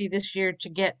were lucky this year to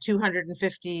get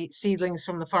 250 seedlings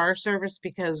from the Forest Service,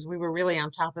 because we were really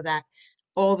on top of that.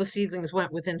 All the seedlings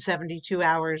went within 72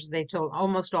 hours. They told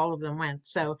almost all of them went.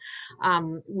 So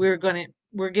we're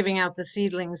giving out the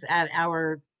seedlings at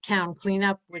our town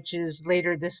cleanup, which is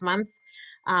later this month.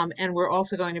 And we're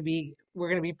also going to be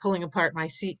pulling apart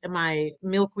my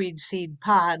milkweed seed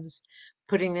pods,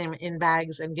 putting them in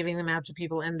bags and giving them out to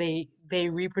people, and they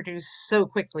reproduce so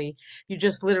quickly. You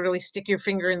just literally stick your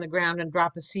finger in the ground and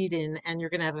drop a seed in, and you're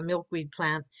going to have a milkweed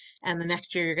plant, and the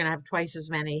next year you're going to have twice as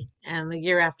many, and the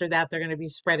year after that they're going to be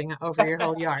spreading over your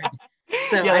whole yard.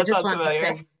 So Yeah, I just wanted to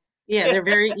say, yeah, they're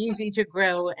very easy to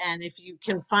grow, and if you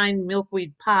can find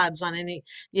milkweed pods on any,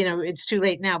 it's too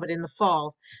late now, but in the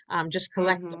fall, just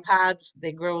collect the pods.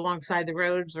 They grow alongside the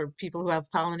roads, or people who have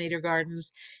pollinator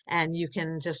gardens, and you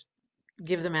can just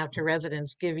give them out to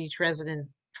residents. Give each resident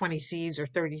 20 seeds or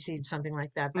 30 seeds, something like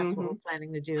that. That's what we're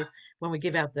planning to do when we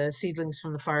give out the seedlings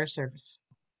from the Forest Service.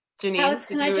 Janine, Alex,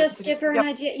 can I just give her an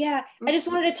idea? Yeah, I just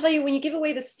wanted to tell you, when you give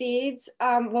away the seeds,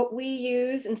 what we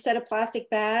use instead of plastic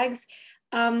bags,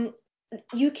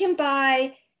 you can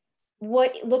buy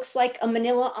what looks like a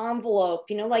manila envelope,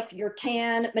 like your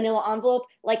tan manila envelope,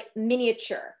 like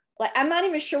miniature. Like, I'm not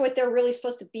even sure what they're really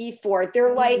supposed to be for.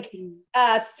 They're like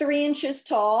 3 inches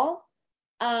tall.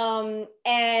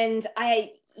 And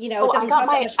I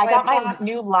got my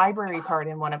new library card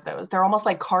in one of those. They're almost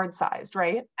like card sized,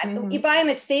 right? You buy them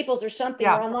at Staples or something,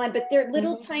 or online, but they're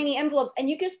little tiny envelopes, and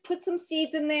you just put some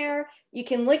seeds in there. You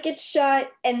can lick it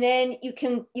shut, and then you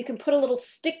can put a little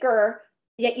sticker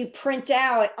that you print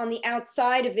out on the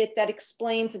outside of it that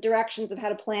explains the directions of how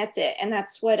to plant it. And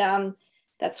that's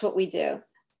what we do.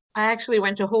 I actually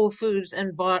went to Whole Foods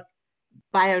and bought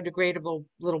biodegradable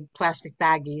little plastic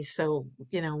baggies, so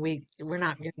we're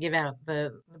not going to give out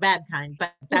the bad kind,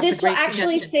 but this will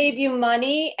actually save you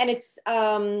money, and it's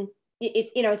and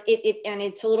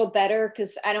it's a little better,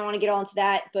 because I don't want to get all into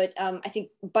that, but I think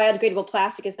biodegradable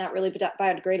plastic is not really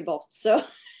biodegradable, so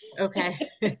okay.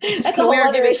 That's a whole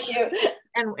other issue.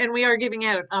 And we are giving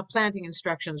out planting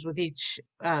instructions with each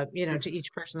to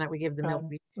each person that we give the milk.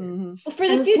 Well, for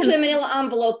the future, the manila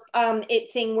envelope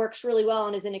thing works really well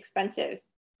and is inexpensive.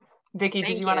 Vicki,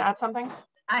 did you want to add something?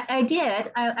 I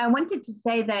did. I wanted to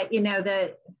say that,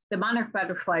 the monarch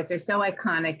butterflies are so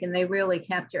iconic, and they really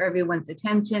capture everyone's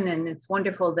attention. And it's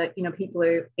wonderful that, people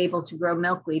are able to grow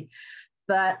milkweed.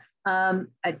 But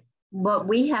what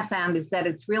we have found is that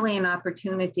it's really an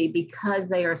opportunity, because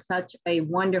they are such a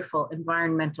wonderful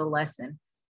environmental lesson,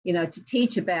 to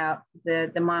teach about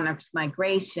the monarch's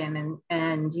migration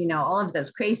and all of those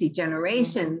crazy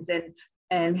generations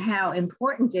and how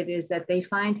important it is that they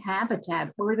find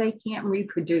habitat where they can't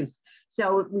reproduce.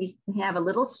 So we have a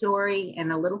little story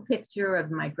and a little picture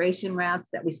of migration routes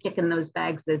that we stick in those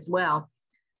bags as well.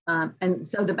 And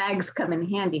so the bags come in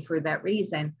handy for that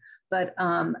reason. But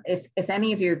if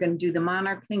any of you are going to do the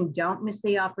monarch thing, don't miss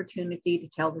the opportunity to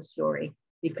tell the story,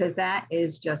 because that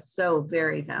is just so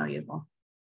very valuable.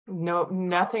 No,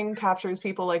 nothing captures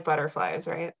people like butterflies,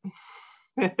 right?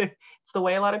 It's the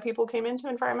way a lot of people came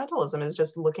into environmentalism, is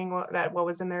just looking at what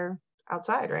was in there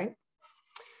outside, right?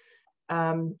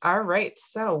 All right,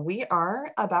 so we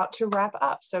are about to wrap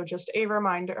up. So just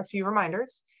a few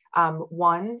reminders.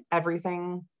 One,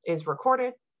 everything is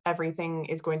recorded. Everything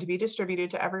is going to be distributed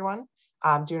to everyone.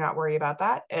 Do not worry about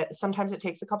that. Sometimes it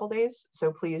takes a couple days,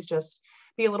 so please just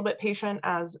be a little bit patient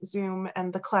as Zoom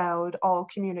and the cloud all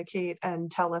communicate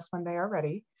and tell us when they are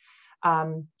ready.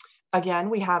 Again,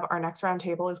 we have our next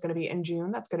roundtable is going to be in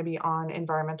June. That's going to be on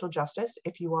environmental justice.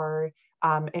 If you are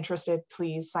interested,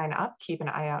 please sign up. Keep an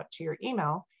eye out to your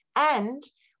email. And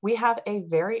we have a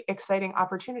very exciting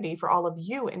opportunity for all of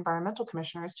you environmental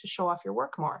commissioners to show off your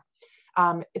work more.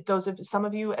 Some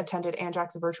of you attended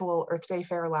ANJAC's virtual Earth Day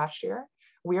Fair last year.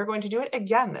 We are going to do it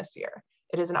again this year.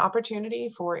 It is an opportunity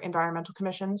for environmental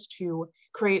commissions to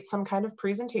create some kind of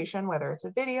presentation, whether it's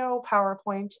a video,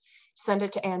 PowerPoint, send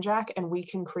it to ANJAC, and we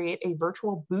can create a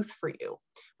virtual booth for you.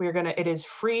 It is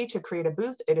free to create a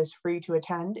booth. It is free to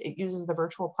attend. It uses the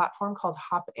virtual platform called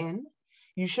Hop In.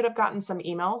 You should have gotten some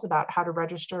emails about how to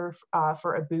register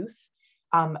for a booth.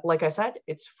 Like I said,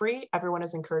 it's free. Everyone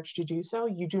is encouraged to do so.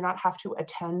 You do not have to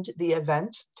attend the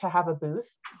event to have a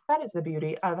booth. That is the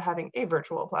beauty of having a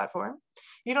virtual platform.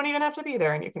 You don't even have to be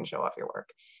there and you can show off your work.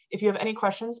 If you have any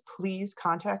questions, please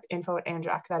contact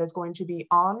info@ANJAC. That is going to be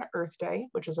on Earth Day,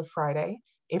 which is a Friday,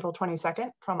 April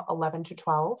 22nd from 11 to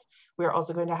 12. We are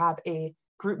also going to have a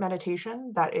group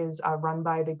meditation that is run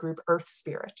by the group Earth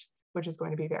Spirit, which is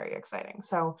going to be very exciting.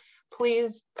 So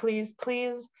please, please,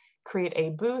 please, create a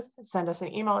booth, send us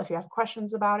an email if you have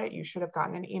questions about it. You should have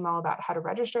gotten an email about how to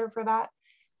register for that.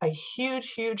 A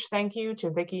huge, huge thank you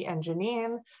to Vicki and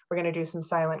Janine. We're going to do some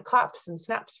silent claps and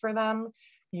snaps for them.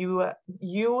 You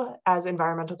as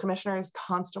environmental commissioners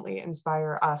constantly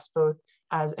inspire us, both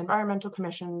as environmental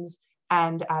commissions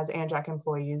and as ANJAC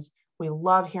employees. We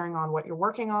love hearing on what you're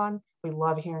working on. We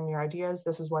love hearing your ideas.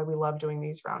 This is why we love doing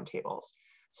these roundtables.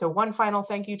 So one final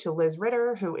thank you to Liz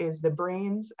Ritter, who is the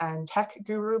brains and tech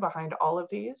guru behind all of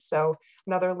these. So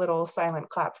another little silent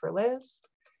clap for Liz.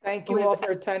 Thank you all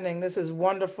for attending. This is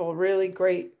wonderful, really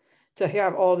great to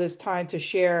have all this time to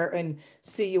share and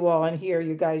see you all and hear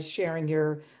you guys sharing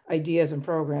your ideas and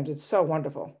programs. It's so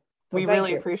wonderful. So we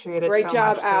really appreciate it. Great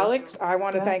job, Alex. I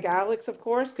want to thank Alex, of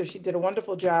course, because she did a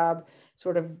wonderful job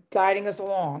sort of guiding us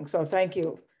along. So thank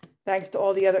you. Thanks to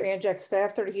all the other ANJAC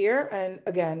staff that are here. And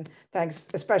again, thanks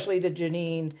especially to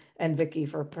Janine and Vicki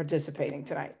for participating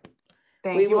tonight.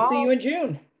 We will see you in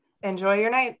June. Enjoy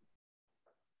your night.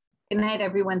 Good night,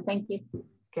 everyone. Thank you.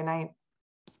 Good night.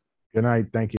 Good night. Thank you.